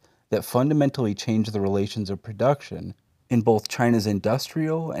policies that fundamentally changed the relations of production in both China's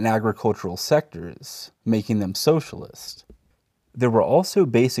industrial and agricultural sectors, making them socialist. There were also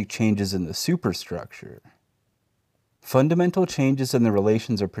basic changes in the superstructure. Fundamental changes in the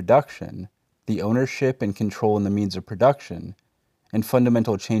relations of production, the ownership and control in the means of production, and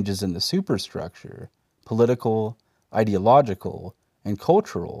fundamental changes in the superstructure, political, ideological, and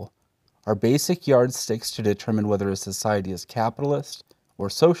cultural, are basic yardsticks to determine whether a society is capitalist or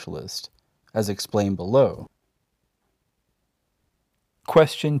socialist, as explained below.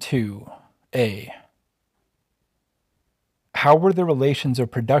 Question 2. A. How were the relations of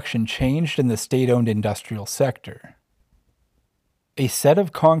production changed in the state-owned industrial sector? A set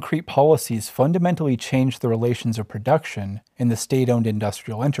of concrete policies fundamentally changed the relations of production in the state-owned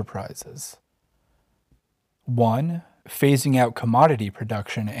industrial enterprises. 1. Phasing out commodity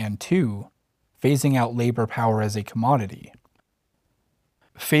production, and 2. Phasing out labor power as a commodity.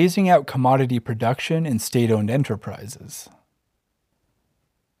 Phasing out commodity production in state-owned enterprises.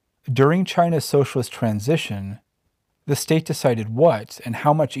 During China's socialist transition, the state decided what and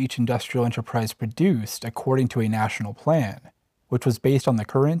how much each industrial enterprise produced according to a national plan, which was based on the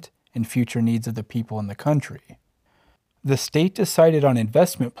current and future needs of the people in the country. The state decided on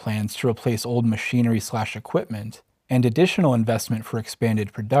investment plans to replace old machinery/equipment and additional investment for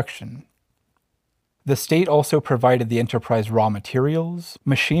expanded production. The state also provided the enterprise raw materials,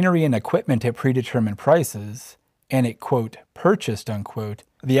 machinery, and equipment at predetermined prices, and it, quote, purchased, unquote,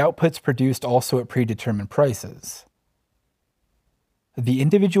 the outputs produced also at predetermined prices. The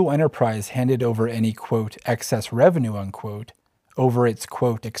individual enterprise handed over any, quote, excess revenue, unquote, over its,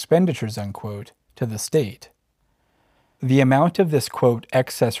 quote, expenditures, unquote, to the state. The amount of this, quote,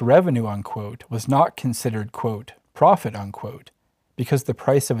 excess revenue, unquote, was not considered, quote, profit, unquote, because the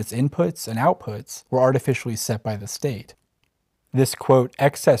price of its inputs and outputs were artificially set by the state. This, quote,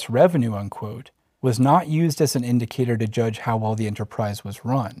 excess revenue, unquote, was not used as an indicator to judge how well the enterprise was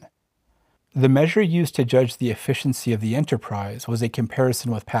run. The measure used to judge the efficiency of the enterprise was a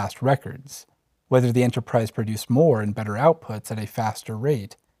comparison with past records, whether the enterprise produced more and better outputs at a faster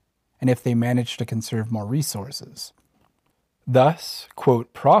rate, and if they managed to conserve more resources. Thus,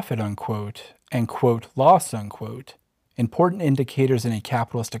 quote, profit, unquote, and, quote, loss, unquote, important indicators in a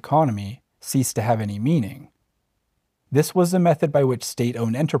capitalist economy ceased to have any meaning. This was the method by which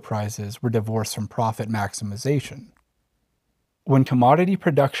state-owned enterprises were divorced from profit maximization. When commodity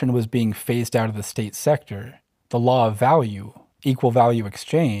production was being phased out of the state sector, the law of value, equal value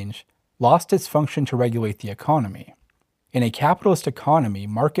exchange, lost its function to regulate the economy. In a capitalist economy,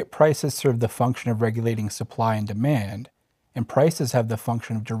 market prices serve the function of regulating supply and demand, and prices have the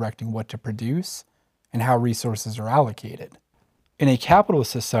function of directing what to produce and how resources are allocated. In a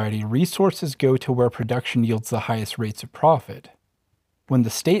capitalist society, resources go to where production yields the highest rates of profit. When the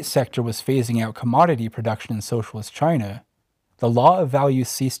state sector was phasing out commodity production in socialist China, the law of value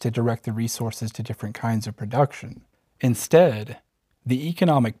ceased to direct the resources to different kinds of production. Instead, the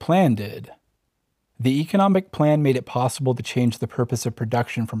economic plan did. The economic plan made it possible to change the purpose of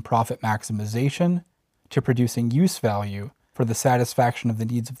production from profit maximization to producing use value for the satisfaction of the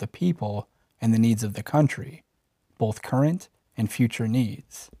needs of the people and the needs of the country, both current and future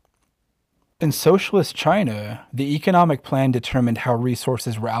needs. In socialist China, the economic plan determined how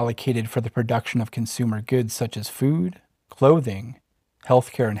resources were allocated for the production of consumer goods such as food, clothing,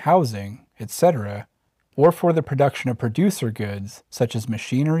 healthcare and housing, etc., or for the production of producer goods such as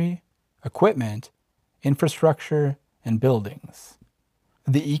machinery, equipment, infrastructure, and buildings.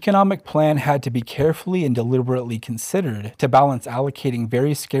 The economic plan had to be carefully and deliberately considered to balance allocating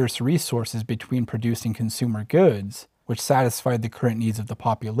very scarce resources between producing consumer goods, which satisfied the current needs of the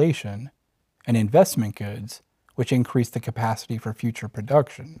population, and investment goods, which increased the capacity for future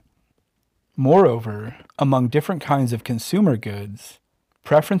production. Moreover, among different kinds of consumer goods,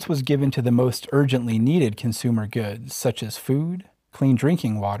 preference was given to the most urgently needed consumer goods, such as food, clean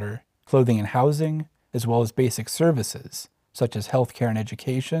drinking water, clothing and housing, as well as basic services, such as healthcare and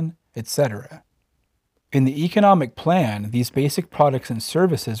education, etc. In the economic plan, these basic products and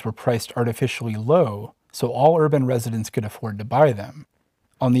services were priced artificially low so all urban residents could afford to buy them.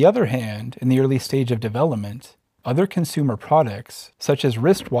 On the other hand, in the early stage of development, Other consumer products, such as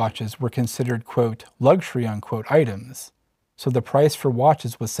wristwatches, were considered, quote, luxury, unquote, items, so the price for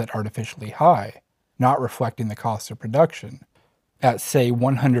watches was set artificially high, not reflecting the cost of production, at say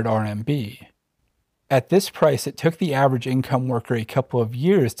 100 RMB. At this price, it took the average income worker a couple of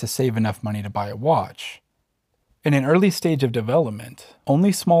years to save enough money to buy a watch. In an early stage of development,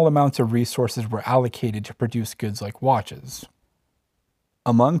 only small amounts of resources were allocated to produce goods like watches.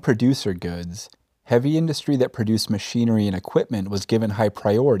 Among producer goods, heavy industry that produced machinery and equipment was given high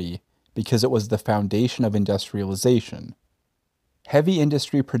priority because it was the foundation of industrialization. Heavy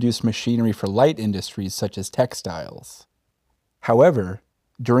industry produced machinery for light industries such as textiles. However,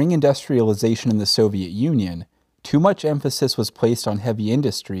 during industrialization in the Soviet Union, too much emphasis was placed on heavy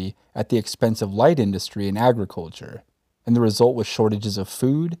industry at the expense of light industry and agriculture, and the result was shortages of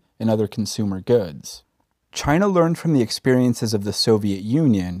food and other consumer goods. China learned from the experiences of the Soviet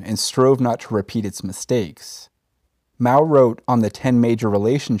Union and strove not to repeat its mistakes. Mao wrote on the 10 major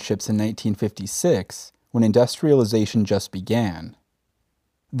relationships in 1956 when industrialization just began.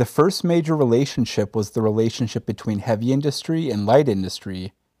 The first major relationship was the relationship between heavy industry and light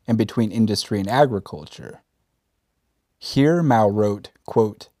industry, and between industry and agriculture. Here Mao wrote,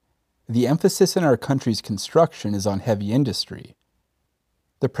 quote, "The emphasis in our country's construction is on heavy industry.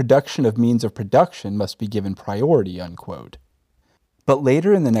 The production of means of production must be given priority," unquote. But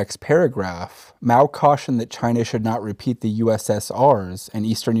later in the next paragraph, Mao cautioned that China should not repeat the USSR's and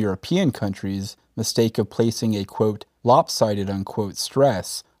Eastern European countries' mistake of placing a, quote, lopsided, unquote,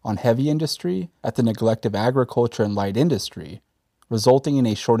 stress on heavy industry at the neglect of agriculture and light industry, resulting in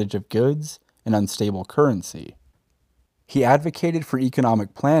a shortage of goods and unstable currency. He advocated for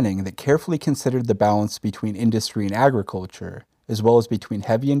economic planning that carefully considered the balance between industry and agriculture, as well as between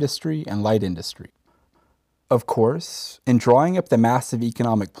heavy industry and light industry. Of course, in drawing up the massive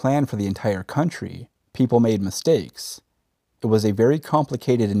economic plan for the entire country, people made mistakes. It was a very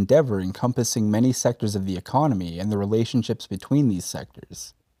complicated endeavor encompassing many sectors of the economy and the relationships between these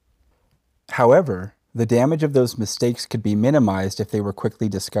sectors. However, the damage of those mistakes could be minimized if they were quickly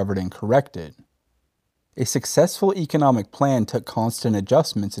discovered and corrected. A successful economic plan took constant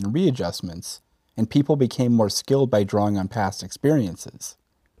adjustments and readjustments, and people became more skilled by drawing on past experiences.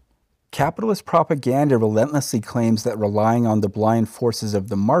 Capitalist propaganda relentlessly claims that relying on the blind forces of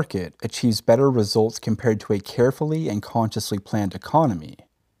the market achieves better results compared to a carefully and consciously planned economy.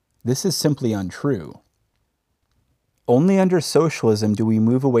 This is simply untrue. Only under socialism do we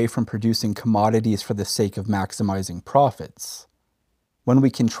move away from producing commodities for the sake of maximizing profits. When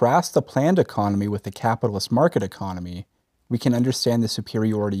we contrast the planned economy with the capitalist market economy, we can understand the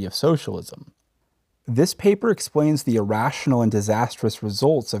superiority of socialism. This paper explains the irrational and disastrous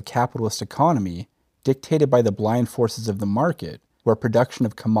results of capitalist economy dictated by the blind forces of the market, where production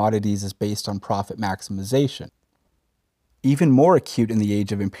of commodities is based on profit maximization. Even more acute in the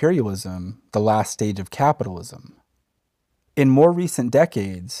age of imperialism, the last stage of capitalism. In more recent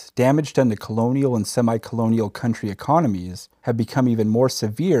decades, damage done to colonial and semi-colonial country economies have become even more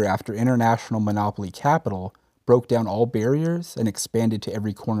severe after international monopoly capital broke down all barriers and expanded to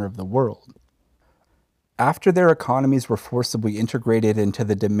every corner of the world. After their economies were forcibly integrated into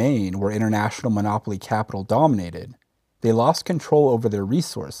the domain where international monopoly capital dominated, they lost control over their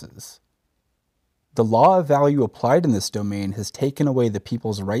resources. The law of value applied in this domain has taken away the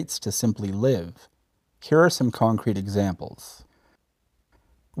people's rights to simply live. Here are some concrete examples.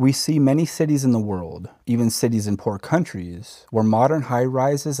 We see many cities in the world, even cities in poor countries, where modern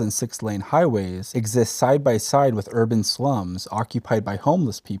high-rises and 6-lane highways exist side by side with urban slums occupied by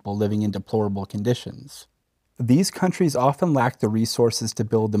homeless people living in deplorable conditions. These countries often lack the resources to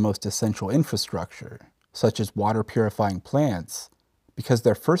build the most essential infrastructure, such as water purifying plants, because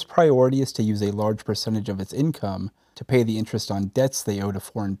their first priority is to use a large percentage of its income to pay the interest on debts they owe to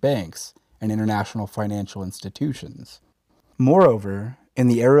foreign banks and international financial institutions. Moreover, in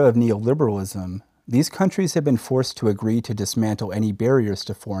the era of neoliberalism, these countries have been forced to agree to dismantle any barriers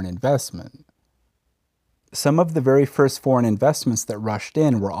to foreign investment. Some of the very first foreign investments that rushed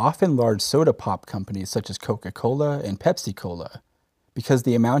in were often large soda pop companies such as Coca-Cola and Pepsi-Cola, because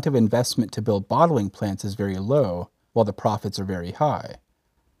the amount of investment to build bottling plants is very low, while the profits are very high.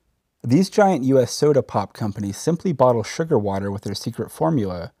 These giant US soda pop companies simply bottle sugar water with their secret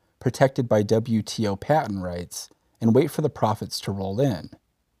formula, protected by WTO patent rights, and wait for the profits to roll in.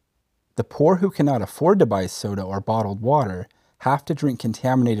 The poor who cannot afford to buy soda or bottled water have to drink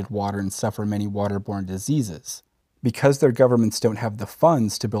contaminated water and suffer many waterborne diseases, because their governments don't have the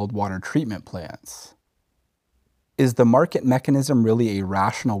funds to build water treatment plants. Is the market mechanism really a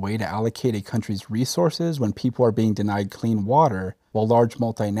rational way to allocate a country's resources when people are being denied clean water while large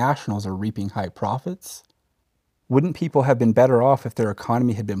multinationals are reaping high profits? Wouldn't people have been better off if their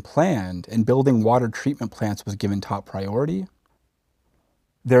economy had been planned and building water treatment plants was given top priority?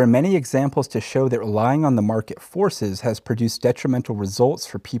 There are many examples to show that relying on the market forces has produced detrimental results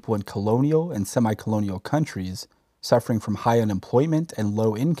for people in colonial and semi-colonial countries suffering from high unemployment and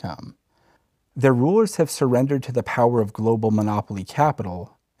low income. Their rulers have surrendered to the power of global monopoly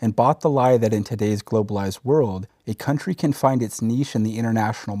capital and bought the lie that in today's globalized world, a country can find its niche in the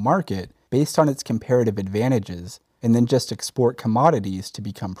international market based on its comparative advantages and then just export commodities to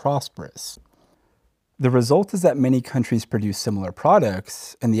become prosperous. The result is that many countries produce similar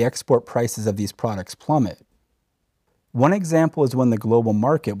products, and the export prices of these products plummet. One example is when the global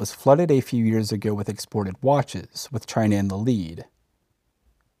market was flooded a few years ago with exported watches, with China in the lead.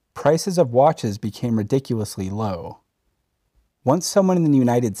 Prices of watches became ridiculously low. Once someone in the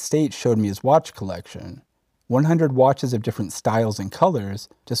United States showed me his watch collection, 100 watches of different styles and colors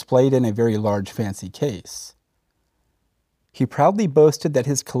displayed in a very large fancy case. He proudly boasted that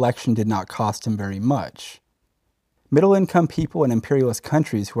his collection did not cost him very much. Middle-income people in imperialist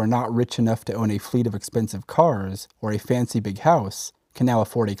countries who are not rich enough to own a fleet of expensive cars or a fancy big house can now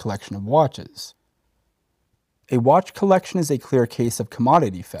afford a collection of watches. A watch collection is a clear case of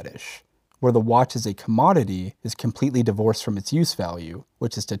commodity fetish, where the watch as a commodity is completely divorced from its use value,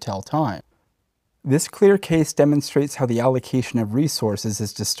 which is to tell time. This clear case demonstrates how the allocation of resources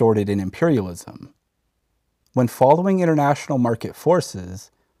is distorted in imperialism. When following international market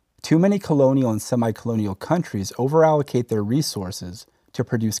forces, too many colonial and semi-colonial countries overallocate their resources to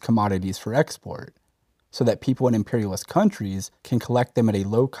produce commodities for export, so that people in imperialist countries can collect them at a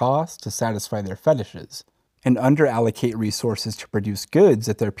low cost to satisfy their fetishes, and underallocate resources to produce goods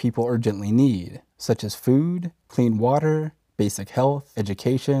that their people urgently need, such as food, clean water, basic health,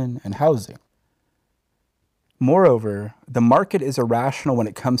 education, and housing. Moreover, the market is irrational when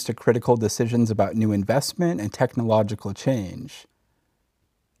it comes to critical decisions about new investment and technological change.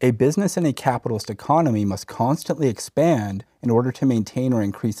 A business in a capitalist economy must constantly expand in order to maintain or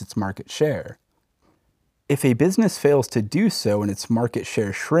increase its market share. If a business fails to do so and its market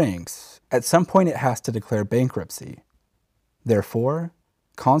share shrinks, at some point it has to declare bankruptcy. Therefore,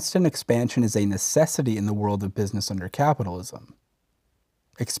 constant expansion is a necessity in the world of business under capitalism.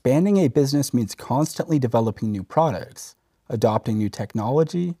 Expanding a business means constantly developing new products, adopting new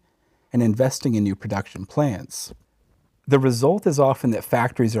technology, and investing in new production plants. The result is often that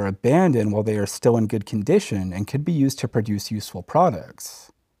factories are abandoned while they are still in good condition and could be used to produce useful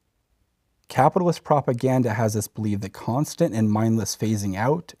products. Capitalist propaganda has us believe that constant and mindless phasing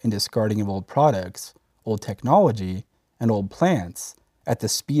out and discarding of old products, old technology, and old plants at the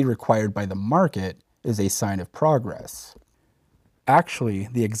speed required by the market is a sign of progress. Actually,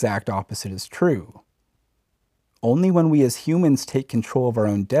 the exact opposite is true. Only when we as humans take control of our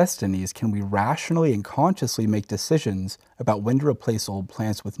own destinies can we rationally and consciously make decisions about when to replace old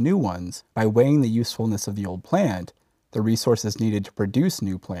plants with new ones by weighing the usefulness of the old plant, the resources needed to produce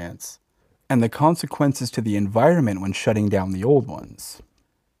new plants, and the consequences to the environment when shutting down the old ones.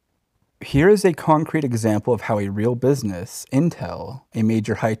 Here is a concrete example of how a real business, Intel, a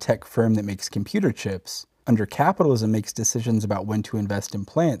major high-tech firm that makes computer chips, under capitalism makes decisions about when to invest in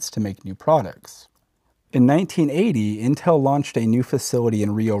plants to make new products. In 1980, Intel launched a new facility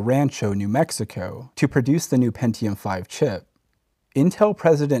in Rio Rancho, New Mexico, to produce the new Pentium 5 chip. Intel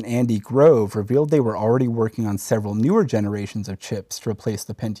president Andy Grove revealed they were already working on several newer generations of chips to replace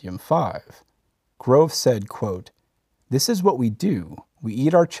the Pentium 5. Grove said, quote, "This is what we do. We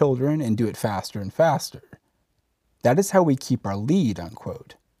eat our children and do it faster and faster. That is how we keep our lead,"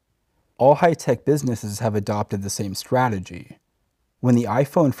 unquote. All high-tech businesses have adopted the same strategy. When the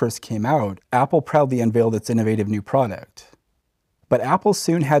iPhone first came out, Apple proudly unveiled its innovative new product. But Apple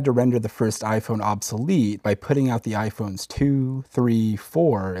soon had to render the first iPhone obsolete by putting out the iPhones 2, 3,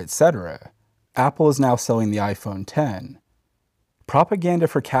 4, etc. Apple is now selling the iPhone X. Propaganda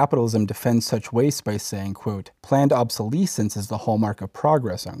for capitalism defends such waste by saying, quote, "Planned obsolescence is the hallmark of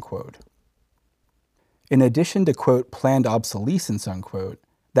progress," unquote. In addition to, quote, "planned obsolescence," unquote,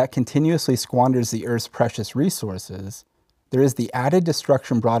 that continuously squanders the Earth's precious resources, there is the added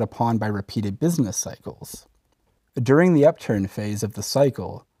destruction brought upon by repeated business cycles. During the upturn phase of the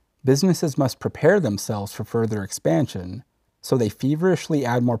cycle, businesses must prepare themselves for further expansion, so they feverishly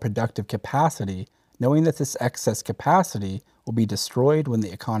add more productive capacity, knowing that this excess capacity will be destroyed when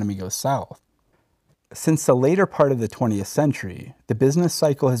the economy goes south. Since the later part of the 20th century, the business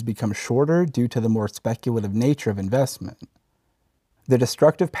cycle has become shorter due to the more speculative nature of investment. The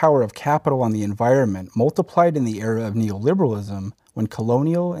destructive power of capital on the environment multiplied in the era of neoliberalism when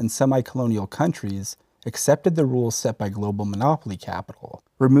colonial and semi-colonial countries accepted the rules set by global monopoly capital,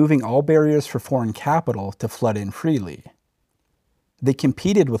 removing all barriers for foreign capital to flood in freely. They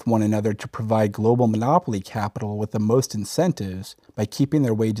competed with one another to provide global monopoly capital with the most incentives by keeping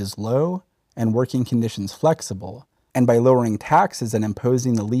their wages low and working conditions flexible, and by lowering taxes and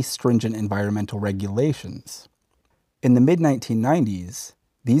imposing the least stringent environmental regulations. In the mid-1990s,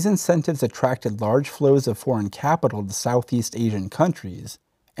 these incentives attracted large flows of foreign capital to Southeast Asian countries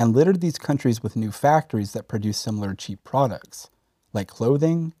and littered these countries with new factories that produce similar cheap products, like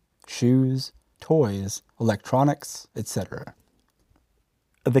clothing, shoes, toys, electronics, etc.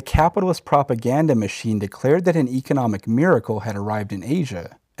 The capitalist propaganda machine declared that an economic miracle had arrived in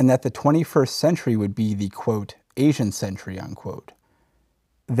Asia, and that the 21st century would be the, quote, Asian century, unquote.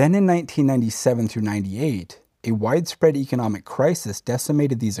 Then in 1997 through 98, a widespread economic crisis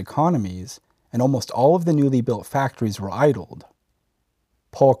decimated these economies, and almost all of the newly built factories were idled.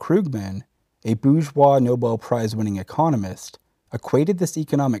 Paul Krugman, a bourgeois Nobel Prize-winning economist, equated this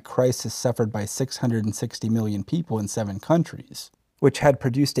economic crisis suffered by 660 million people in 7 countries, which had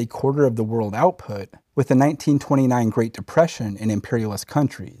produced a quarter of the world output, with the 1929 Great Depression in imperialist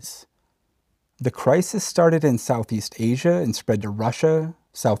countries. The crisis started in Southeast Asia and spread to Russia,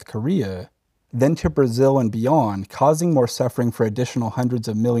 South Korea, then to Brazil and beyond, causing more suffering for additional hundreds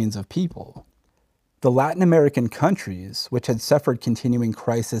of millions of people. The Latin American countries, which had suffered continuing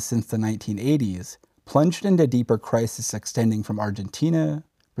crisis since the 1980s, plunged into deeper crisis extending from Argentina,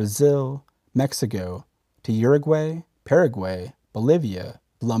 Brazil, Mexico, to Uruguay, Paraguay, Bolivia,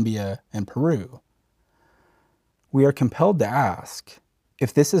 Colombia, and Peru. We are compelled to ask,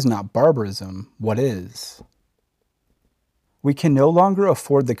 if this is not barbarism, what is? We can no longer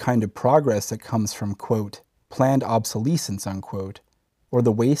afford the kind of progress that comes from, quote, planned obsolescence, unquote, or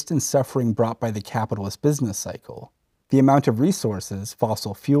the waste and suffering brought by the capitalist business cycle. The amount of resources,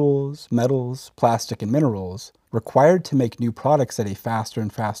 fossil fuels, metals, plastic, and minerals, required to make new products at a faster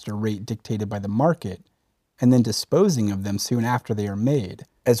and faster rate dictated by the market, and then disposing of them soon after they are made,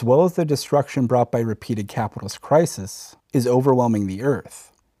 as well as the destruction brought by repeated capitalist crisis, is overwhelming the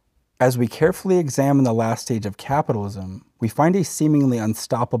earth. As we carefully examine the last stage of capitalism, we find a seemingly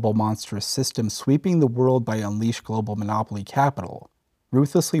unstoppable monstrous system sweeping the world by unleashed global monopoly capital,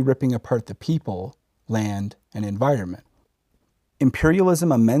 ruthlessly ripping apart the people, land, and environment.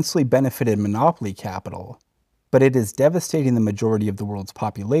 Imperialism immensely benefited monopoly capital, but it is devastating the majority of the world's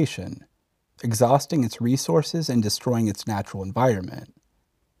population, exhausting its resources and destroying its natural environment.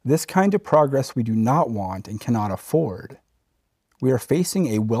 This kind of progress we do not want and cannot afford. We are facing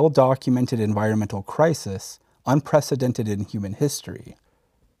a well-documented environmental crisis unprecedented in human history.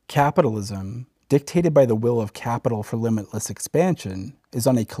 Capitalism, dictated by the will of capital for limitless expansion, is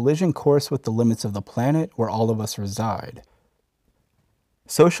on a collision course with the limits of the planet where all of us reside.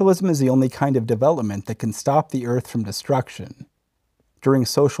 Socialism is the only kind of development that can stop the earth from destruction. During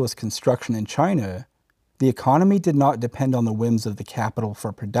socialist construction in China, the economy did not depend on the whims of the capital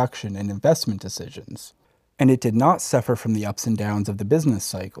for production and investment decisions, and it did not suffer from the ups and downs of the business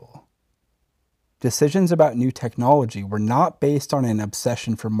cycle. Decisions about new technology were not based on an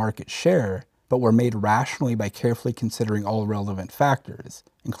obsession for market share, but were made rationally by carefully considering all relevant factors,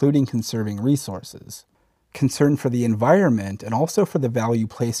 including conserving resources, concern for the environment, and also for the value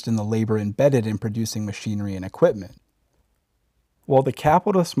placed in the labor embedded in producing machinery and equipment. While the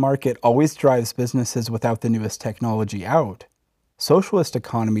capitalist market always drives businesses without the newest technology out, socialist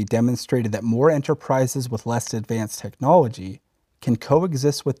economy demonstrated that more enterprises with less advanced technology can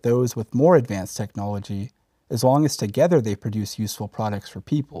coexist with those with more advanced technology as long as together they produce useful products for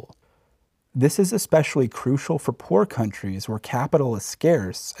people. This is especially crucial for poor countries where capital is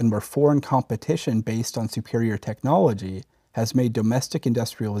scarce and where foreign competition based on superior technology has made domestic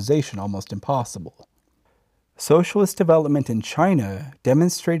industrialization almost impossible. Socialist development in China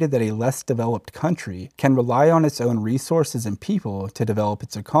demonstrated that a less developed country can rely on its own resources and people to develop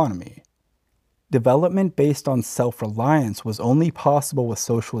its economy. Development based on self-reliance was only possible with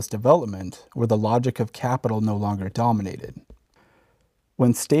socialist development, where the logic of capital no longer dominated.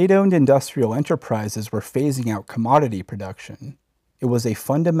 When state-owned industrial enterprises were phasing out commodity production, it was a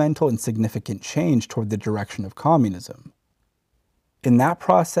fundamental and significant change toward the direction of communism. In that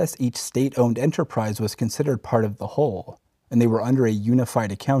process, each state-owned enterprise was considered part of the whole, and they were under a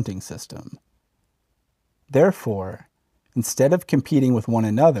unified accounting system. Therefore, instead of competing with one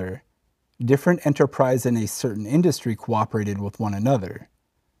another, different enterprises in a certain industry cooperated with one another.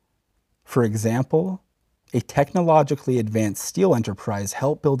 For example, a technologically advanced steel enterprise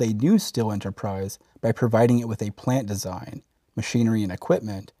helped build a new steel enterprise by providing it with a plant design, machinery and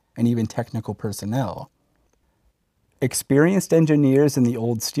equipment, and even technical personnel. Experienced engineers in the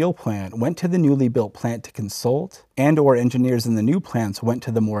old steel plant went to the newly built plant to consult, and/or engineers in the new plants went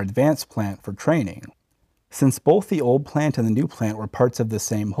to the more advanced plant for training. Since both the old plant and the new plant were parts of the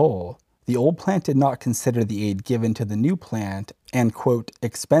same whole, the old plant did not consider the aid given to the new plant an, quote,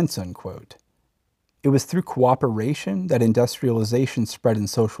 expense, unquote. It was through cooperation that industrialization spread in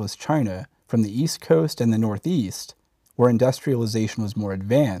socialist China from the East Coast and the Northeast, where industrialization was more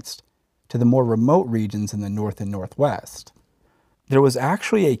advanced, to the more remote regions in the North and Northwest. There was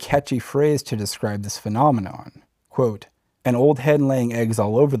actually a catchy phrase to describe this phenomenon, quote, an old hen laying eggs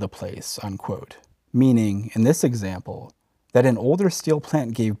all over the place, unquote, meaning, in this example, that an older steel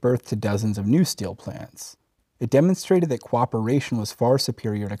plant gave birth to dozens of new steel plants. It demonstrated that cooperation was far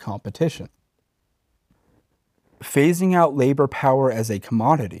superior to competition. Phasing out labor power as a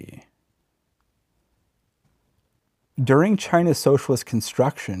commodity. During China's socialist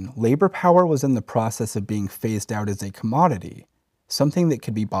construction, labor power was in the process of being phased out as a commodity, something that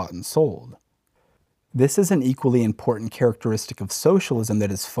could be bought and sold. This is an equally important characteristic of socialism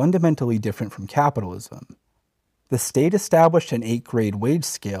that is fundamentally different from capitalism. The state established an 8-grade wage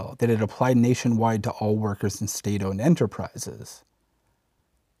scale that it applied nationwide to all workers in state-owned enterprises.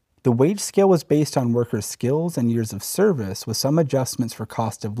 The wage scale was based on workers' skills and years of service, with some adjustments for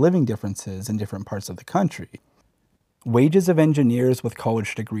cost of living differences in different parts of the country. Wages of engineers with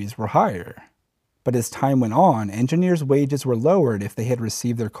college degrees were higher, but as time went on, engineers' wages were lowered if they had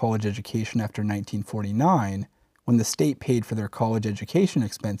received their college education after 1949, when the state paid for their college education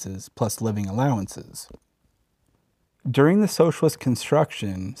expenses plus living allowances. During the socialist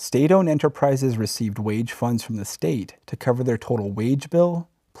construction, state-owned enterprises received wage funds from the state to cover their total wage bill,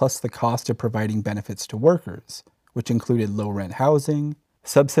 plus the cost of providing benefits to workers, which included low-rent housing,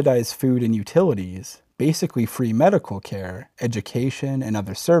 subsidized food and utilities, basically free medical care, education, and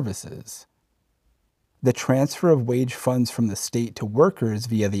other services. The transfer of wage funds from the state to workers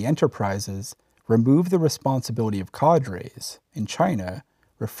via the enterprises removed the responsibility of cadres, in China,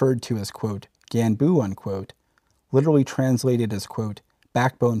 referred to as, quote, ganbu, unquote, literally translated as, quote,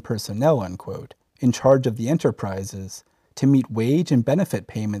 backbone personnel, unquote, in charge of the enterprises, to meet wage and benefit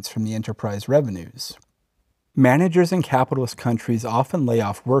payments from the enterprise revenues. Managers in capitalist countries often lay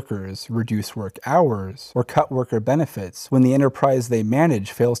off workers, reduce work hours, or cut worker benefits when the enterprise they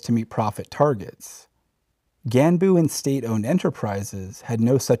manage fails to meet profit targets. Ganbu and state-owned enterprises had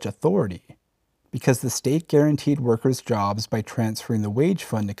no such authority, because the state guaranteed workers jobs by transferring the wage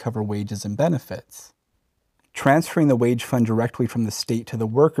fund to cover wages and benefits. Transferring the wage fund directly from the state to the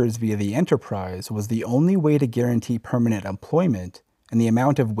workers via the enterprise was the only way to guarantee permanent employment and the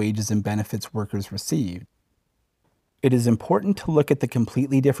amount of wages and benefits workers received. It is important to look at the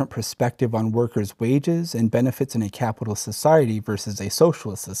completely different perspective on workers' wages and benefits in a capitalist society versus a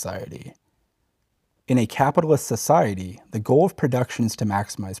socialist society. In a capitalist society, the goal of production is to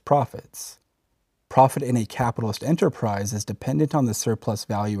maximize profits. Profit in a capitalist enterprise is dependent on the surplus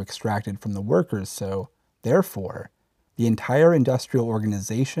value extracted from the workers, so, therefore, the entire industrial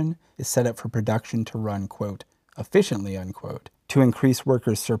organization is set up for production to run, quote, efficiently, unquote, to increase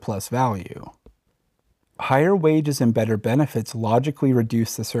workers' surplus value. Higher wages and better benefits logically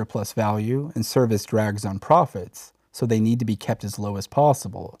reduce the surplus value and serve as drags on profits, so they need to be kept as low as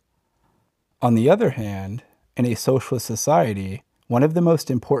possible. On the other hand, in a socialist society, one of the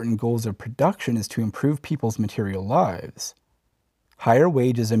most important goals of production is to improve people's material lives. Higher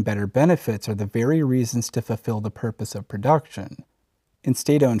wages and better benefits are the very reasons to fulfill the purpose of production. In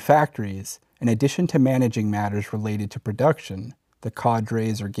state-owned factories, in addition to managing matters related to production, the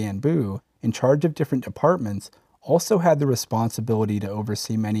cadres or ganbu, in charge of different departments, also had the responsibility to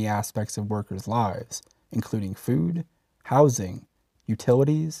oversee many aspects of workers' lives, including food, housing,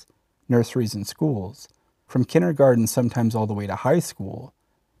 utilities, nurseries and schools, from kindergarten sometimes all the way to high school,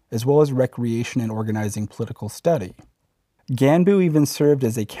 as well as recreation and organizing political study. Ganbu even served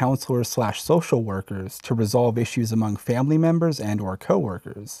as a counselor/social workers to resolve issues among family members and/or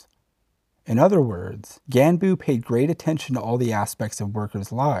co-workers. In other words, Ganbu paid great attention to all the aspects of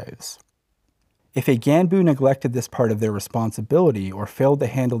workers' lives. If a Ganbu neglected this part of their responsibility or failed to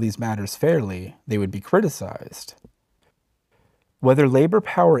handle these matters fairly, they would be criticized. Whether labor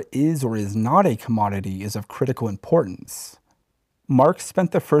power is or is not a commodity is of critical importance. Marx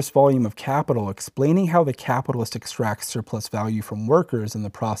spent the first volume of Capital explaining how the capitalist extracts surplus value from workers in the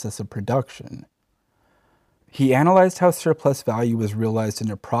process of production. He analyzed how surplus value was realized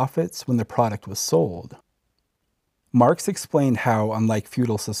into profits when the product was sold. Marx explained how, unlike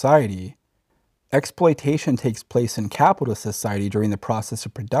feudal society, exploitation takes place in capitalist society during the process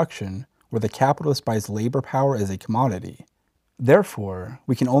of production, where the capitalist buys labor power as a commodity. Therefore,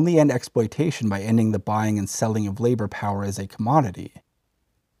 we can only end exploitation by ending the buying and selling of labor power as a commodity.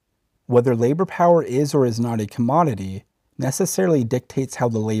 Whether labor power is or is not a commodity necessarily dictates how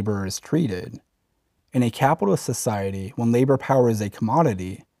the laborer is treated. In a capitalist society, when labor power is a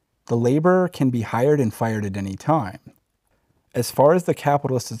commodity, the laborer can be hired and fired at any time. As far as the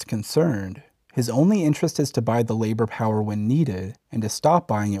capitalist is concerned, his only interest is to buy the labor power when needed and to stop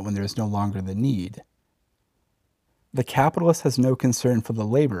buying it when there is no longer the need. The capitalist has no concern for the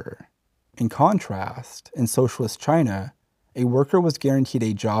laborer. In contrast, in socialist China, a worker was guaranteed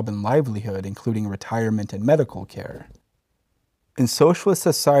a job and livelihood, including retirement and medical care. In socialist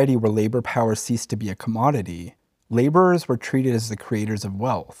society where labor power ceased to be a commodity, laborers were treated as the creators of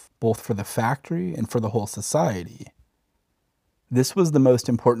wealth, both for the factory and for the whole society. This was the most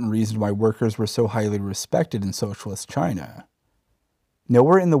important reason why workers were so highly respected in socialist China.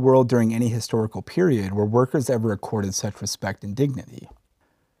 Nowhere in the world during any historical period were workers ever accorded such respect and dignity.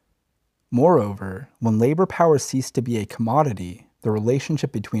 Moreover, when labor power ceased to be a commodity, the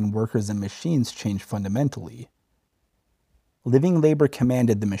relationship between workers and machines changed fundamentally. Living labor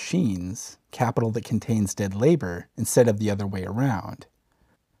commanded the machines, capital that contains dead labor, instead of the other way around.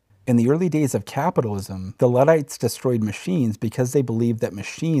 In the early days of capitalism, the Luddites destroyed machines because they believed that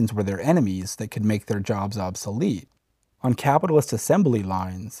machines were their enemies that could make their jobs obsolete. On capitalist assembly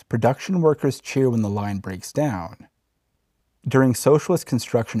lines, production workers cheer when the line breaks down. During socialist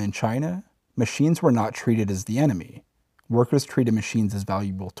construction in China, machines were not treated as the enemy. Workers treated machines as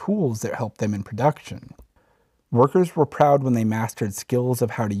valuable tools that helped them in production. Workers were proud when they mastered skills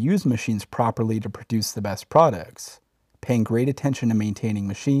of how to use machines properly to produce the best products, paying great attention to maintaining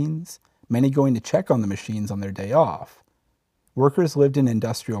machines, many going to check on the machines on their day off. Workers lived in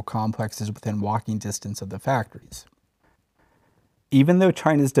industrial complexes within walking distance of the factories. Even though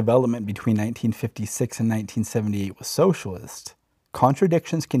China's development between 1956 and 1978 was socialist,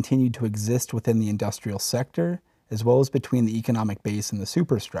 contradictions continued to exist within the industrial sector, as well as between the economic base and the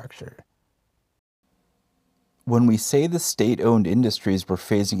superstructure. When we say the state-owned industries were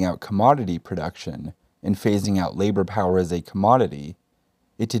phasing out commodity production and phasing out labor power as a commodity,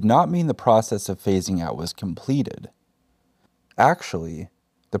 it did not mean the process of phasing out was completed. Actually,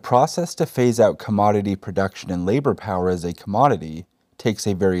 the process to phase out commodity production and labor power as a commodity takes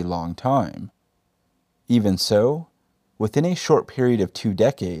a very long time. Even so, within a short period of 2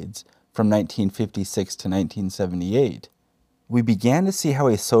 decades, from 1956 to 1978, we began to see how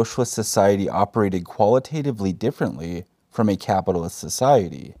a socialist society operated qualitatively differently from a capitalist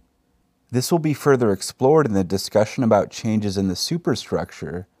society. This will be further explored in the discussion about changes in the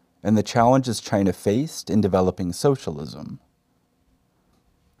superstructure and the challenges China faced in developing socialism.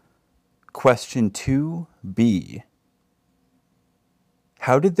 Question 2b.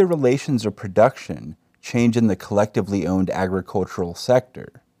 How did the relations of production change in the collectively owned agricultural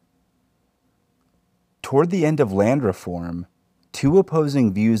sector? Toward the end of land reform, 2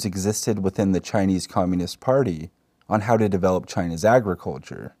 opposing views existed within the Chinese Communist Party on how to develop China's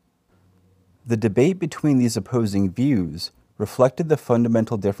agriculture. The debate between these opposing views reflected the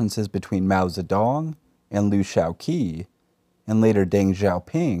fundamental differences between Mao Zedong and Liu Shaoqi, and later Deng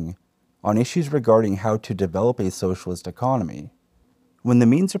Xiaoping, on issues regarding how to develop a socialist economy. When the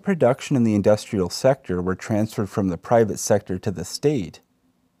means of production in the industrial sector were transferred from the private sector to the state,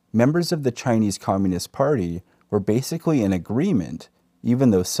 members of the Chinese Communist Party were basically in agreement, even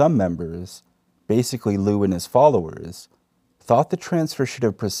though some members, basically Liu and his followers, thought the transfer should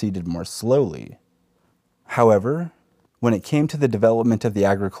have proceeded more slowly. However, when it came to the development of the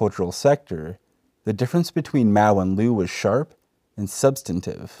agricultural sector, the difference between Mao and Liu was sharp and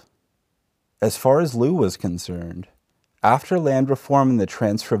substantive. As far as Liu was concerned, after land reform and the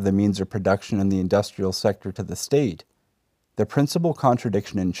transfer of the means of production in the industrial sector to the state, the principal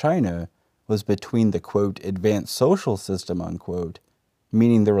contradiction in China was between the, quote, advanced social system, unquote,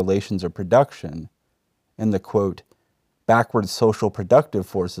 meaning the relations of production, and the, quote, backward social productive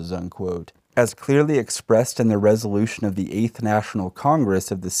forces, unquote, as clearly expressed in the resolution of the 8th National Congress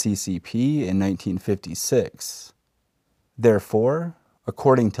of the CCP in 1956. Therefore,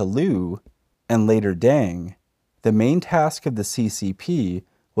 according to Liu, and later Deng, the main task of the CCP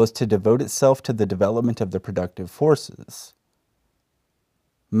was to devote itself to the development of the productive forces.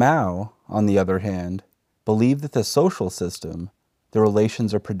 Mao, on the other hand, believed that the social system, the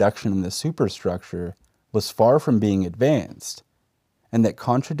relations of production in the superstructure, was far from being advanced, and that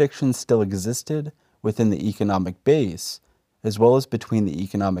contradictions still existed within the economic base, as well as between the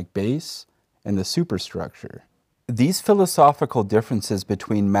economic base and the superstructure. These philosophical differences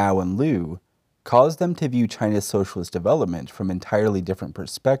between Mao and Liu caused them to view China's socialist development from entirely different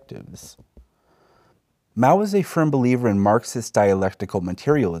perspectives. Mao was a firm believer in Marxist dialectical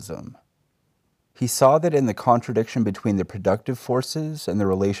materialism. He saw that in the contradiction between the productive forces and the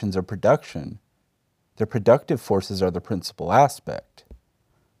relations of production, the productive forces are the principal aspect.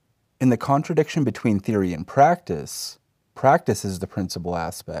 In the contradiction between theory and practice, practice is the principal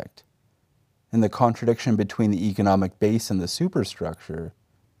aspect. In the contradiction between the economic base and the superstructure,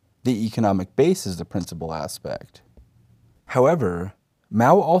 the economic base is the principal aspect. However,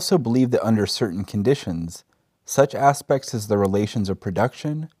 Mao also believed that under certain conditions, such aspects as the relations of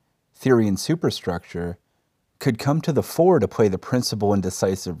production, theory, and superstructure could come to the fore to play the principal and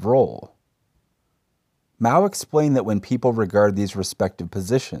decisive role. Mao explained that when people regard these respective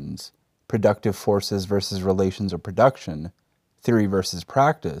positions, productive forces versus relations of production, theory versus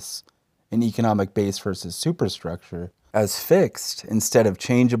practice, and economic base versus superstructure, as fixed instead of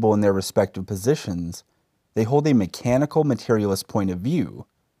changeable in their respective positions, they hold a mechanical materialist point of view,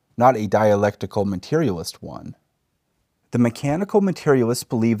 not a dialectical materialist one. The mechanical materialists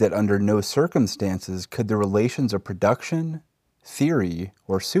believe that under no circumstances could the relations of production, theory,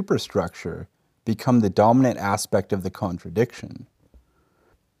 or superstructure become the dominant aspect of the contradiction.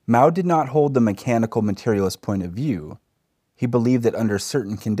 Mao did not hold the mechanical materialist point of view. He believed that under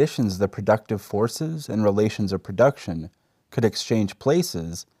certain conditions the productive forces and relations of production could exchange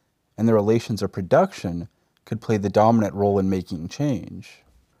places, and the relations of production could play the dominant role in making change.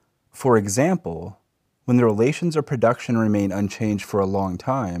 For example, when the relations of production remain unchanged for a long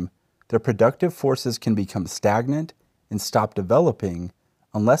time, the productive forces can become stagnant and stop developing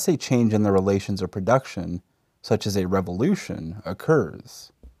unless a change in the relations of production, such as a revolution,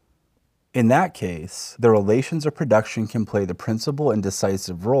 occurs. In that case, the relations of production can play the principal and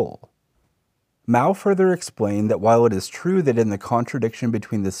decisive role. Mao further explained that while it is true that in the contradiction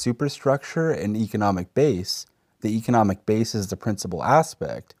between the superstructure and economic base, the economic base is the principal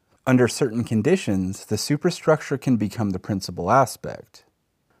aspect, under certain conditions, the superstructure can become the principal aspect.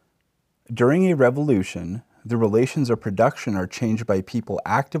 During a revolution, the relations of production are changed by people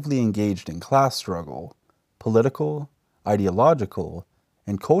actively engaged in class struggle, political, ideological,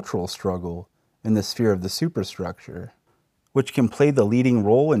 and cultural struggle in the sphere of the superstructure, which can play the leading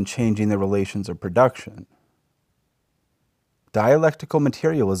role in changing the relations of production. Dialectical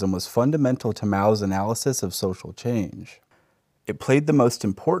materialism was fundamental to Mao's analysis of social change. It played the most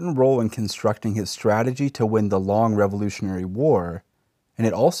important role in constructing his strategy to win the long Revolutionary War, and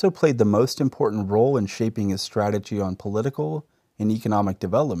it also played the most important role in shaping his strategy on political and economic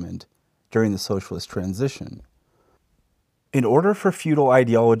development during the socialist transition. In order for feudal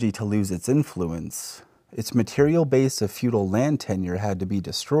ideology to lose its influence, its material base of feudal land tenure had to be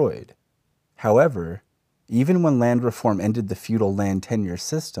destroyed. However, even when land reform ended the feudal land tenure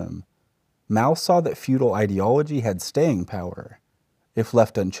system, Mao saw that feudal ideology had staying power. If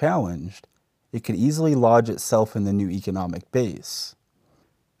left unchallenged, it could easily lodge itself in the new economic base.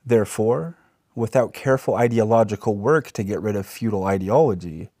 Therefore, without careful ideological work to get rid of feudal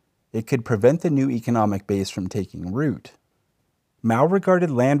ideology, it could prevent the new economic base from taking root. Mao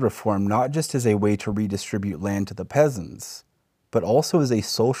regarded land reform not just as a way to redistribute land to the peasants, but also as a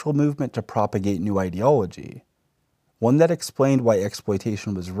social movement to propagate new ideology, one that explained why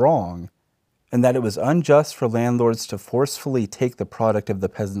exploitation was wrong, and that it was unjust for landlords to forcefully take the product of the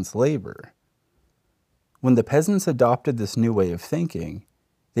peasants' labor. When the peasants adopted this new way of thinking,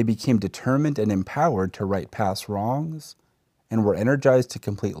 they became determined and empowered to right past wrongs, and were energized to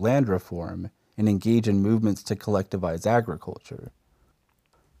complete land reform and engage in movements to collectivize agriculture.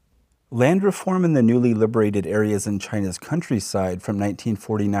 Land reform in the newly liberated areas in China's countryside from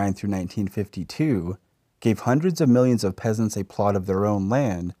 1949 through 1952 gave hundreds of millions of peasants a plot of their own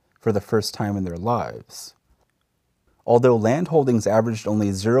land for the first time in their lives. Although land holdings averaged only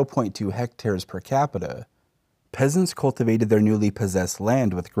 0.2 hectares per capita, peasants cultivated their newly possessed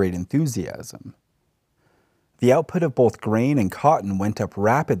land with great enthusiasm. The output of both grain and cotton went up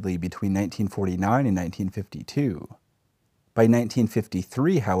rapidly between 1949 and 1952. By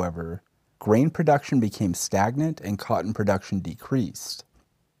 1953, however, grain production became stagnant and cotton production decreased.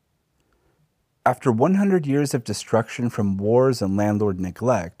 After 100 years of destruction from wars and landlord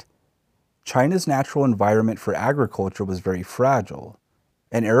neglect, China's natural environment for agriculture was very fragile,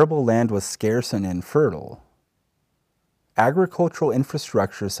 and arable land was scarce and infertile. Agricultural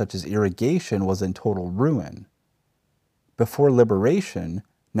infrastructure such as irrigation was in total ruin. Before liberation,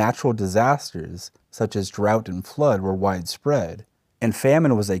 natural disasters such as drought and flood were widespread, and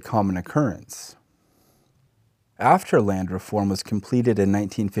famine was a common occurrence. After land reform was completed in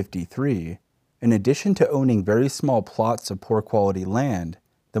 1953, in addition to owning very small plots of poor quality land,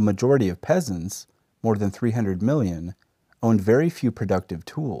 the majority of peasants, more than 300 million, owned very few productive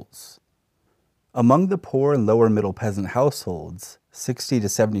tools. Among the poor and lower middle peasant households, 60 to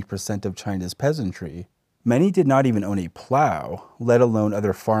 70% of China's peasantry, many did not even own a plow, let alone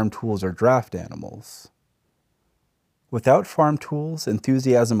other farm tools or draft animals. Without farm tools,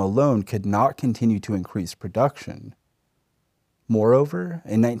 enthusiasm alone could not continue to increase production. Moreover,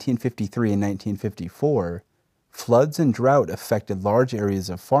 in 1953 and 1954, floods and drought affected large areas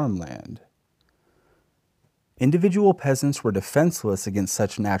of farmland. Individual peasants were defenseless against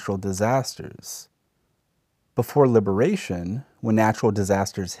such natural disasters. Before liberation, when natural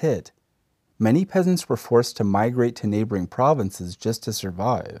disasters hit, many peasants were forced to migrate to neighboring provinces just to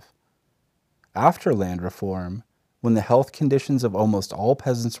survive. After land reform, when the health conditions of almost all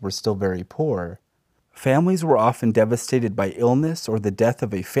peasants were still very poor, families were often devastated by illness or the death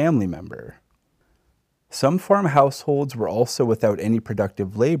of a family member. Some farm households were also without any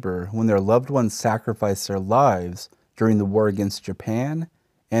productive labor when their loved ones sacrificed their lives during the war against Japan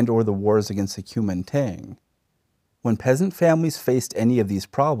and/or the wars against the Kuomintang. When peasant families faced any of these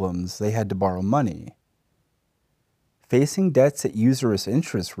problems, they had to borrow money. Facing debts at usurious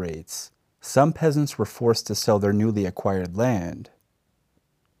interest rates, some peasants were forced to sell their newly acquired land.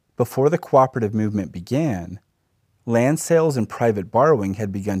 Before the cooperative movement began, land sales and private borrowing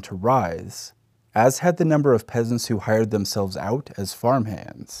had begun to rise, as had the number of peasants who hired themselves out as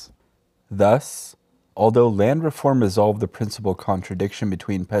farmhands. Thus, although land reform resolved the principal contradiction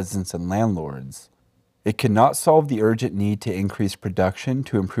between peasants and landlords, it could not solve the urgent need to increase production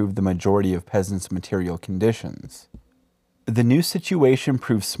to improve the majority of peasants' material conditions. The new situation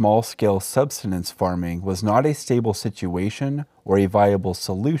proved small-scale subsistence farming was not a stable situation or a viable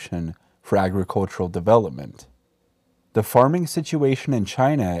solution for agricultural development. The farming situation in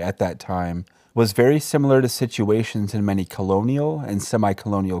China at that time was very similar to situations in many colonial and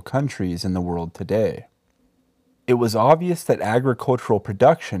semi-colonial countries in the world today. It was obvious that agricultural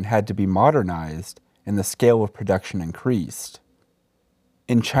production had to be modernized and the scale of production increased.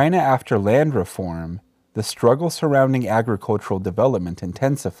 In China after land reform, the struggle surrounding agricultural development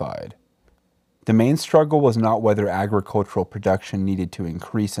intensified. The main struggle was not whether agricultural production needed to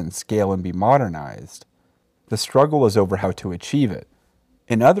increase in scale and be modernized. The struggle was over how to achieve it.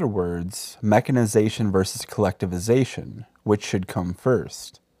 In other words, mechanization versus collectivization, which should come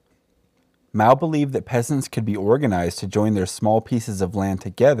first. Mao believed that peasants could be organized to join their small pieces of land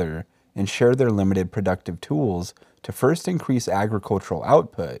together and share their limited productive tools to first increase agricultural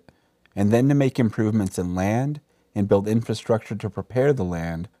output, and then to make improvements in land and build infrastructure to prepare the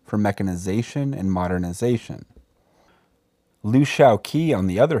land for mechanization and modernization. Liu Shaoqi, on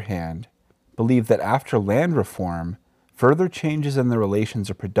the other hand, believed that after land reform, further changes in the relations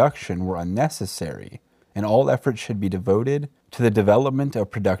of production were unnecessary, and all efforts should be devoted to the development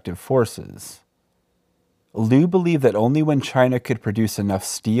of productive forces. Liu believed that only when China could produce enough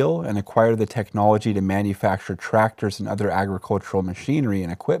steel and acquire the technology to manufacture tractors and other agricultural machinery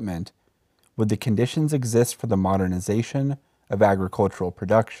and equipment would the conditions exist for the modernization of agricultural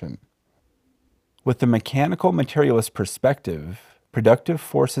production. With the mechanical materialist perspective, productive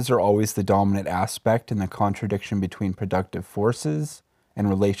forces are always the dominant aspect in the contradiction between productive forces and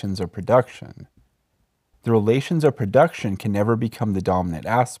relations of production. The relations of production can never become the dominant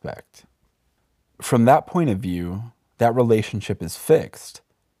aspect. From that point of view, that relationship is fixed,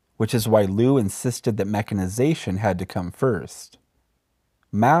 which is why Liu insisted that mechanization had to come first.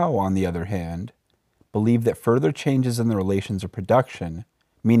 Mao, on the other hand, believed that further changes in the relations of production,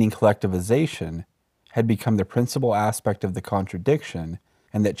 meaning collectivization, had become the principal aspect of the contradiction,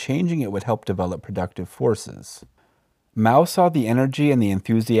 and that changing it would help develop productive forces. Mao saw the energy and the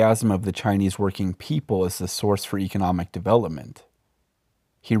enthusiasm of the Chinese working people as the source for economic development.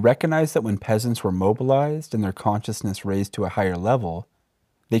 He recognized that when peasants were mobilized and their consciousness raised to a higher level,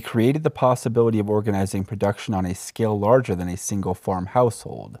 they created the possibility of organizing production on a scale larger than a single farm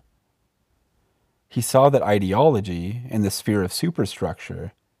household. He saw that ideology, in the sphere of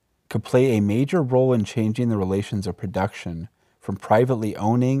superstructure, could play a major role in changing the relations of production from privately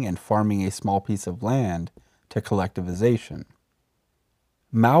owning and farming a small piece of land to collectivization.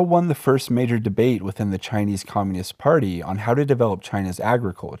 Mao won the first major debate within the Chinese Communist Party on how to develop China's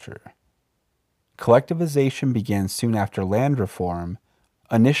agriculture. Collectivization began soon after land reform,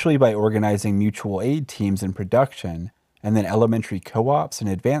 initially by organizing mutual aid teams in production, and then elementary co-ops and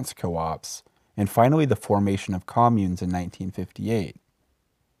advanced co-ops, and finally the formation of communes in 1958.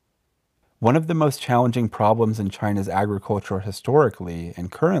 One of the most challenging problems in China's agriculture historically and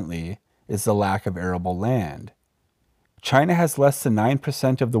currently is the lack of arable land. China has less than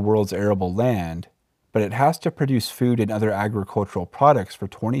 9% of the world's arable land, but it has to produce food and other agricultural products for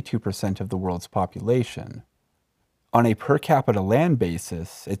 22% of the world's population. On a per capita land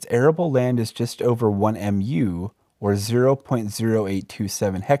basis, its arable land is just over 1 MU, or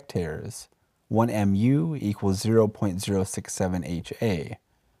 0.0827 hectares. 1 MU equals 0.067 HA,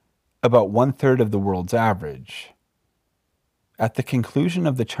 about one-third of the world's average. At the conclusion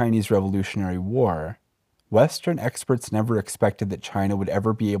of the Chinese Revolutionary War, Western experts never expected that China would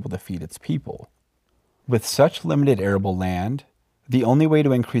ever be able to feed its people. With such limited arable land, the only way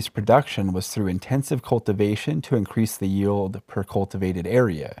to increase production was through intensive cultivation to increase the yield per cultivated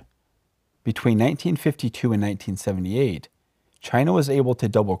area. Between 1952 and 1978, China was able to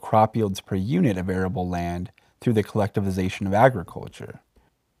double crop yields per unit of arable land through the collectivization of agriculture.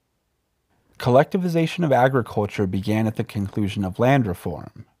 Collectivization of agriculture began at the conclusion of land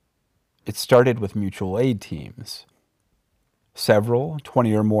reform. It started with mutual aid teams. Several,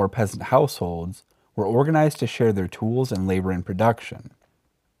 20 or more peasant households were organized to share their tools and labor in production.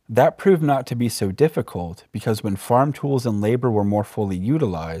 That proved not to be so difficult because when farm tools and labor were more fully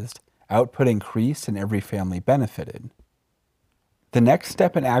utilized, output increased and every family benefited. The next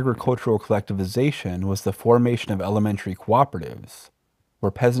step in agricultural collectivization was the formation of elementary cooperatives,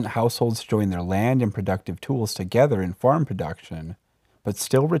 where peasant households joined their land and productive tools together in farm production, but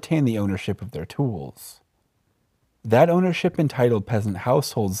still retained the ownership of their tools. That ownership entitled peasant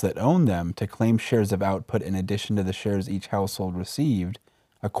households that owned them to claim shares of output in addition to the shares each household received,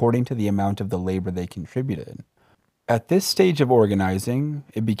 according to the amount of the labor they contributed. At this stage of organizing,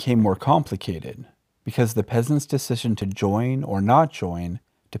 it became more complicated, because the peasants' decision to join or not join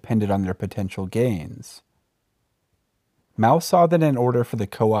depended on their potential gains. Mao saw that in order for the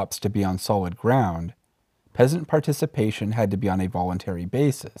co-ops to be on solid ground, peasant participation had to be on a voluntary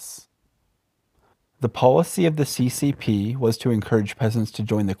basis. The policy of the CCP was to encourage peasants to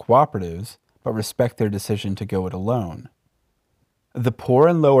join the cooperatives, but respect their decision to go it alone. The poor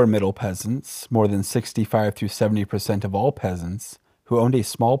and lower middle peasants, more than 65 through 70% of all peasants, who owned a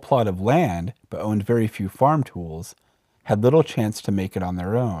small plot of land but owned very few farm tools, had little chance to make it on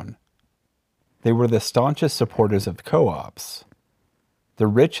their own. They were the staunchest supporters of co-ops. The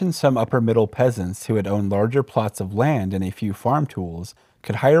rich and some upper-middle peasants who had owned larger plots of land and a few farm tools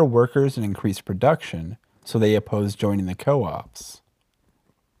could hire workers and increase production, so they opposed joining the co-ops.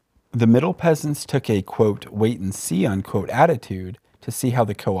 The middle peasants took a, quote, wait-and-see, unquote, attitude to see how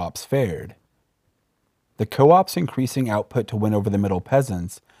the co-ops fared. The co-ops increasing output to win over the middle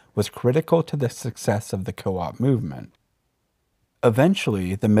peasants was critical to the success of the co-op movement.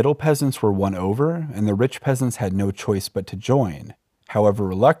 Eventually, the middle peasants were won over, and the rich peasants had no choice but to join, however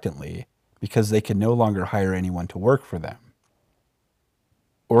reluctantly, because they could no longer hire anyone to work for them.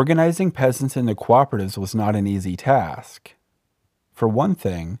 Organizing peasants into cooperatives was not an easy task. For one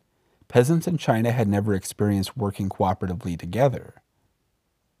thing, peasants in China had never experienced working cooperatively together.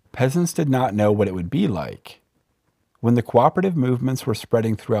 Peasants did not know what it would be like. When the cooperative movements were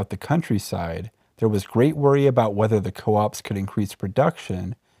spreading throughout the countryside, there was great worry about whether the co-ops could increase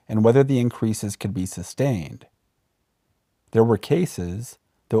production and whether the increases could be sustained. There were cases,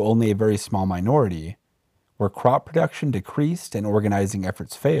 though only a very small minority, where crop production decreased and organizing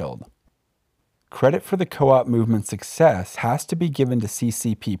efforts failed. Credit for the co-op movement's success has to be given to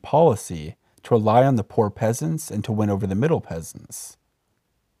CCP policy to rely on the poor peasants and to win over the middle peasants.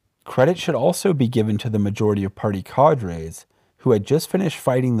 Credit should also be given to the majority of party cadres who had just finished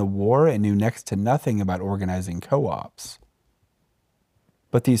fighting the war and knew next to nothing about organizing co-ops.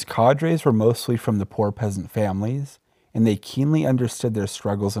 But these cadres were mostly from the poor peasant families, and they keenly understood their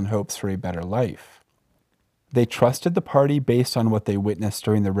struggles and hopes for a better life. They trusted the party based on what they witnessed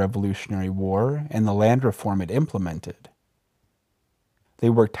during the Revolutionary War and the land reform it implemented. They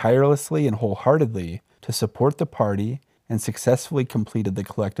worked tirelessly and wholeheartedly to support the party and successfully completed the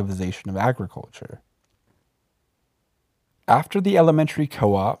collectivization of agriculture. After the elementary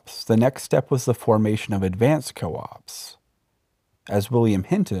co-ops, the next step was the formation of advanced co-ops. As William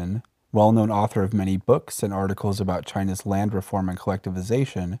Hinton, well-known author of many books and articles about China's land reform and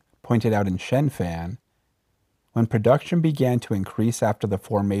collectivization, pointed out in Shen Fan, when production began to increase after the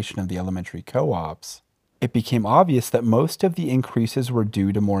formation of the elementary co-ops, it became obvious that most of the increases were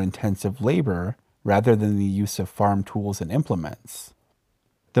due to more intensive labor rather than the use of farm tools and implements.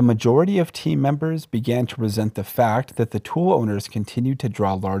 The majority of team members began to resent the fact that the tool owners continued to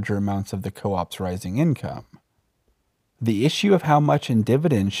draw larger amounts of the co-op's rising income. The issue of how much in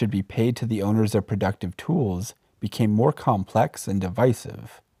dividends should be paid to the owners of productive tools became more complex and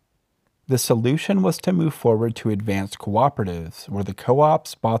divisive. The solution was to move forward to advanced cooperatives, where the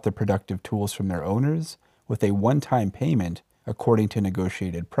co-ops bought the productive tools from their owners with a one-time payment according to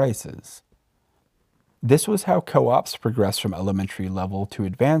negotiated prices. This was how co-ops progressed from elementary level to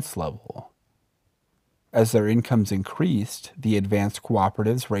advanced level. As their incomes increased, the advanced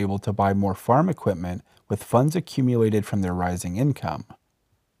cooperatives were able to buy more farm equipment with funds accumulated from their rising income.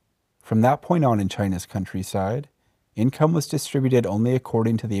 From that point on in China's countryside, income was distributed only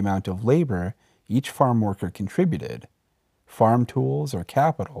according to the amount of labor each farm worker contributed. Farm tools, or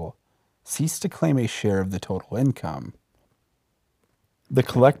capital, ceased to claim a share of the total income. The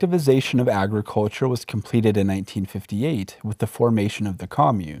collectivization of agriculture was completed in 1958 with the formation of the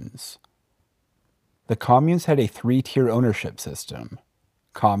communes. The communes had a three-tier ownership system: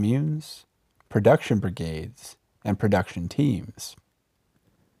 communes, production brigades, and production teams.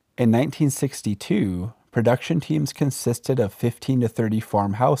 In 1962, production teams consisted of 15 to 30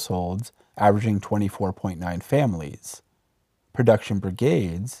 farm households averaging 24.9 families. Production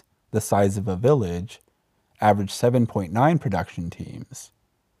brigades, the size of a village, averaged 7.9 production teams.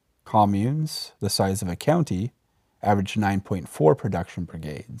 Communes, the size of a county, averaged 9.4 production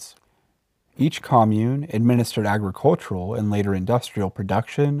brigades. Each commune administered agricultural and later industrial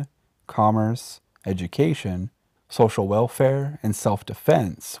production, commerce, education, social welfare, and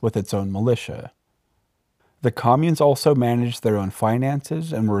self-defense with its own militia. The communes also managed their own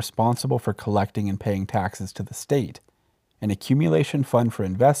finances and were responsible for collecting and paying taxes to the state, an accumulation fund for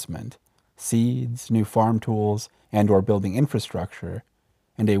investment, seeds, new farm tools, and/or building infrastructure,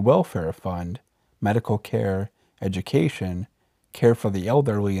 and a welfare fund, medical care, education, care for the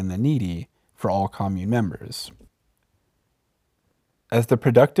elderly and the needy, for all commune members. As the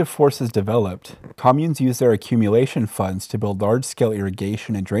productive forces developed, communes used their accumulation funds to build large-scale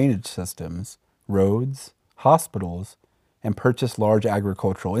irrigation and drainage systems, roads, hospitals, and purchase large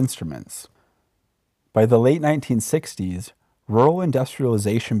agricultural instruments. By the late 1960s, rural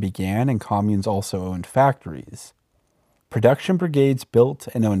industrialization began and communes also owned factories. Production brigades built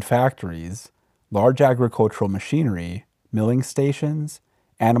and owned factories, large agricultural machinery, milling stations,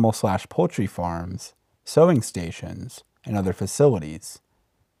 animal/poultry farms, sewing stations, and other facilities.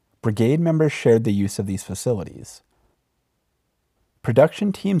 Brigade members shared the use of these facilities.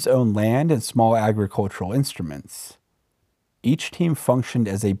 Production teams owned land and small agricultural instruments. Each team functioned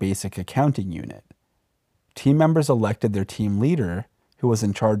as a basic accounting unit. Team members elected their team leader, who was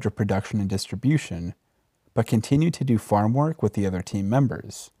in charge of production and distribution, but continued to do farm work with the other team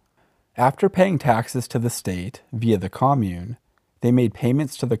members. After paying taxes to the state via the commune, they made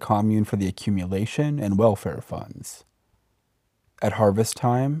payments to the commune for the accumulation and welfare funds. At harvest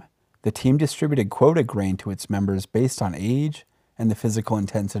time, the team distributed quota grain to its members based on age and the physical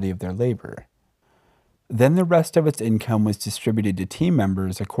intensity of their labor. Then the rest of its income was distributed to team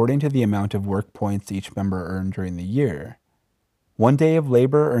members according to the amount of work points each member earned during the year. One day of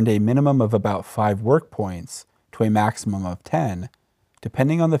labor earned a minimum of about 5 work points to a maximum of 10,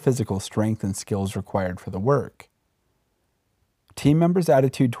 depending on the physical strength and skills required for the work. Team members'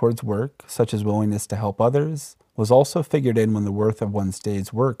 attitude towards work, such as willingness to help others, was also figured in when the worth of one's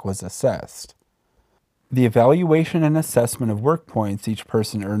day's work was assessed. The evaluation and assessment of work points each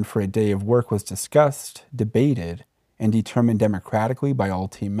person earned for a day of work was discussed, debated, and determined democratically by all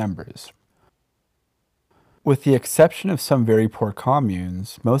team members. With the exception of some very poor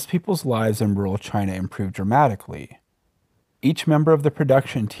communes, most people's lives in rural China improved dramatically. Each member of the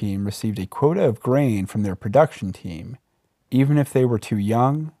production team received a quota of grain from their production team, even if they were too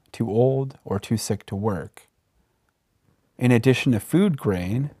young, too old, or too sick to work. In addition to food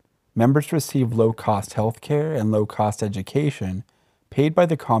grain, members received low-cost health care and low-cost education paid by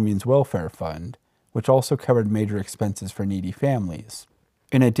the commune's welfare fund, which also covered major expenses for needy families.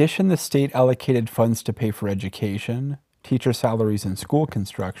 In addition, the state allocated funds to pay for education, teacher salaries and school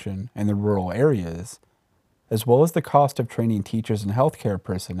construction in the rural areas, as well as the cost of training teachers and healthcare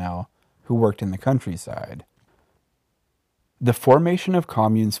personnel who worked in the countryside. The formation of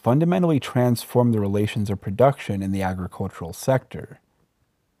communes fundamentally transformed the relations of production in the agricultural sector.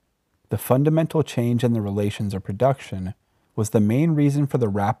 The fundamental change in the relations of production was the main reason for the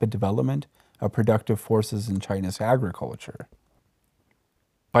rapid development of productive forces in China's agriculture.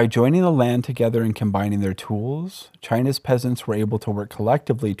 By joining the land together and combining their tools, China's peasants were able to work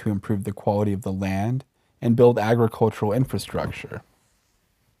collectively to improve the quality of the land and build agricultural infrastructure.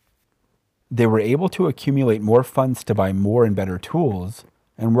 They were able to accumulate more funds to buy more and better tools,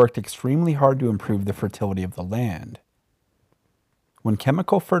 and worked extremely hard to improve the fertility of the land. When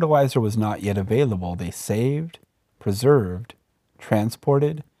chemical fertilizer was not yet available, they saved, preserved,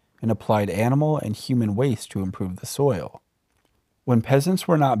 transported, and applied animal and human waste to improve the soil. When peasants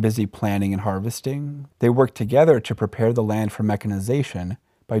were not busy planting and harvesting, they worked together to prepare the land for mechanization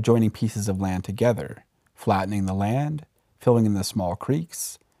by joining pieces of land together, flattening the land, filling in the small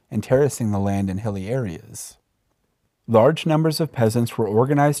creeks, and terracing the land in hilly areas. Large numbers of peasants were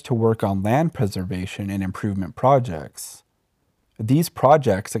organized to work on land preservation and improvement projects. These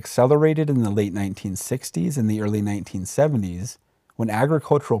projects accelerated in the late 1960s and the early 1970s when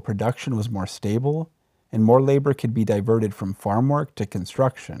agricultural production was more stable and more labor could be diverted from farm work to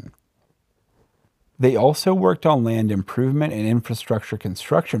construction. They also worked on land improvement and infrastructure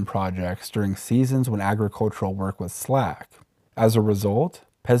construction projects during seasons when agricultural work was slack. As a result,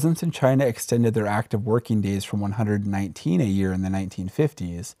 peasants in China extended their active working days from 119 a year in the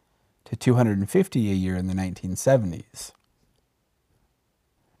 1950s to 250 a year in the 1970s.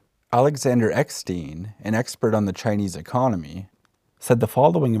 Alexander Eckstein, an expert on the Chinese economy, said the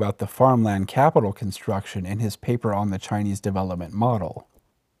following about the farmland capital construction in his paper on the Chinese development model.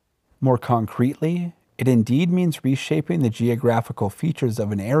 More concretely, it indeed means reshaping the geographical features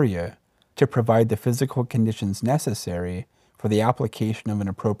of an area to provide the physical conditions necessary for the application of an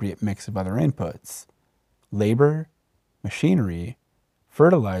appropriate mix of other inputs: labor, machinery,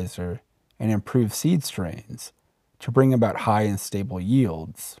 fertilizer, and improved seed strains to bring about high and stable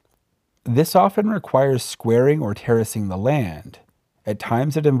yields. This often requires squaring or terracing the land. At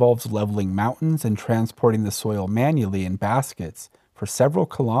times it involves leveling mountains and transporting the soil manually in baskets for several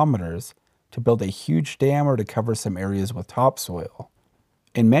kilometers to build a huge dam or to cover some areas with topsoil.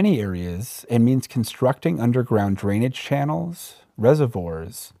 In many areas, it means constructing underground drainage channels,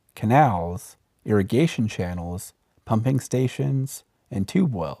 reservoirs, canals, irrigation channels, pumping stations, and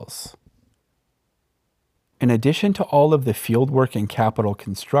tube wells. In addition to all of the fieldwork and capital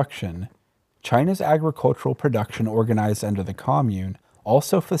construction, China's agricultural production organized under the Commune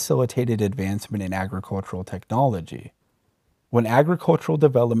also facilitated advancement in agricultural technology. When agricultural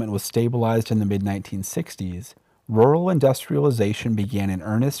development was stabilized in the mid-1960s, rural industrialization began in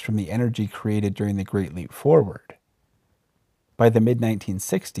earnest from the energy created during the Great Leap Forward. By the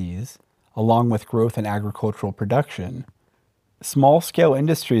mid-1960s, along with growth in agricultural production, small-scale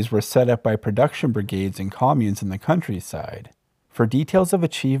industries were set up by production brigades and communes in the countryside. For details of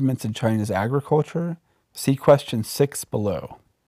achievements in China's agriculture, see question 6 below.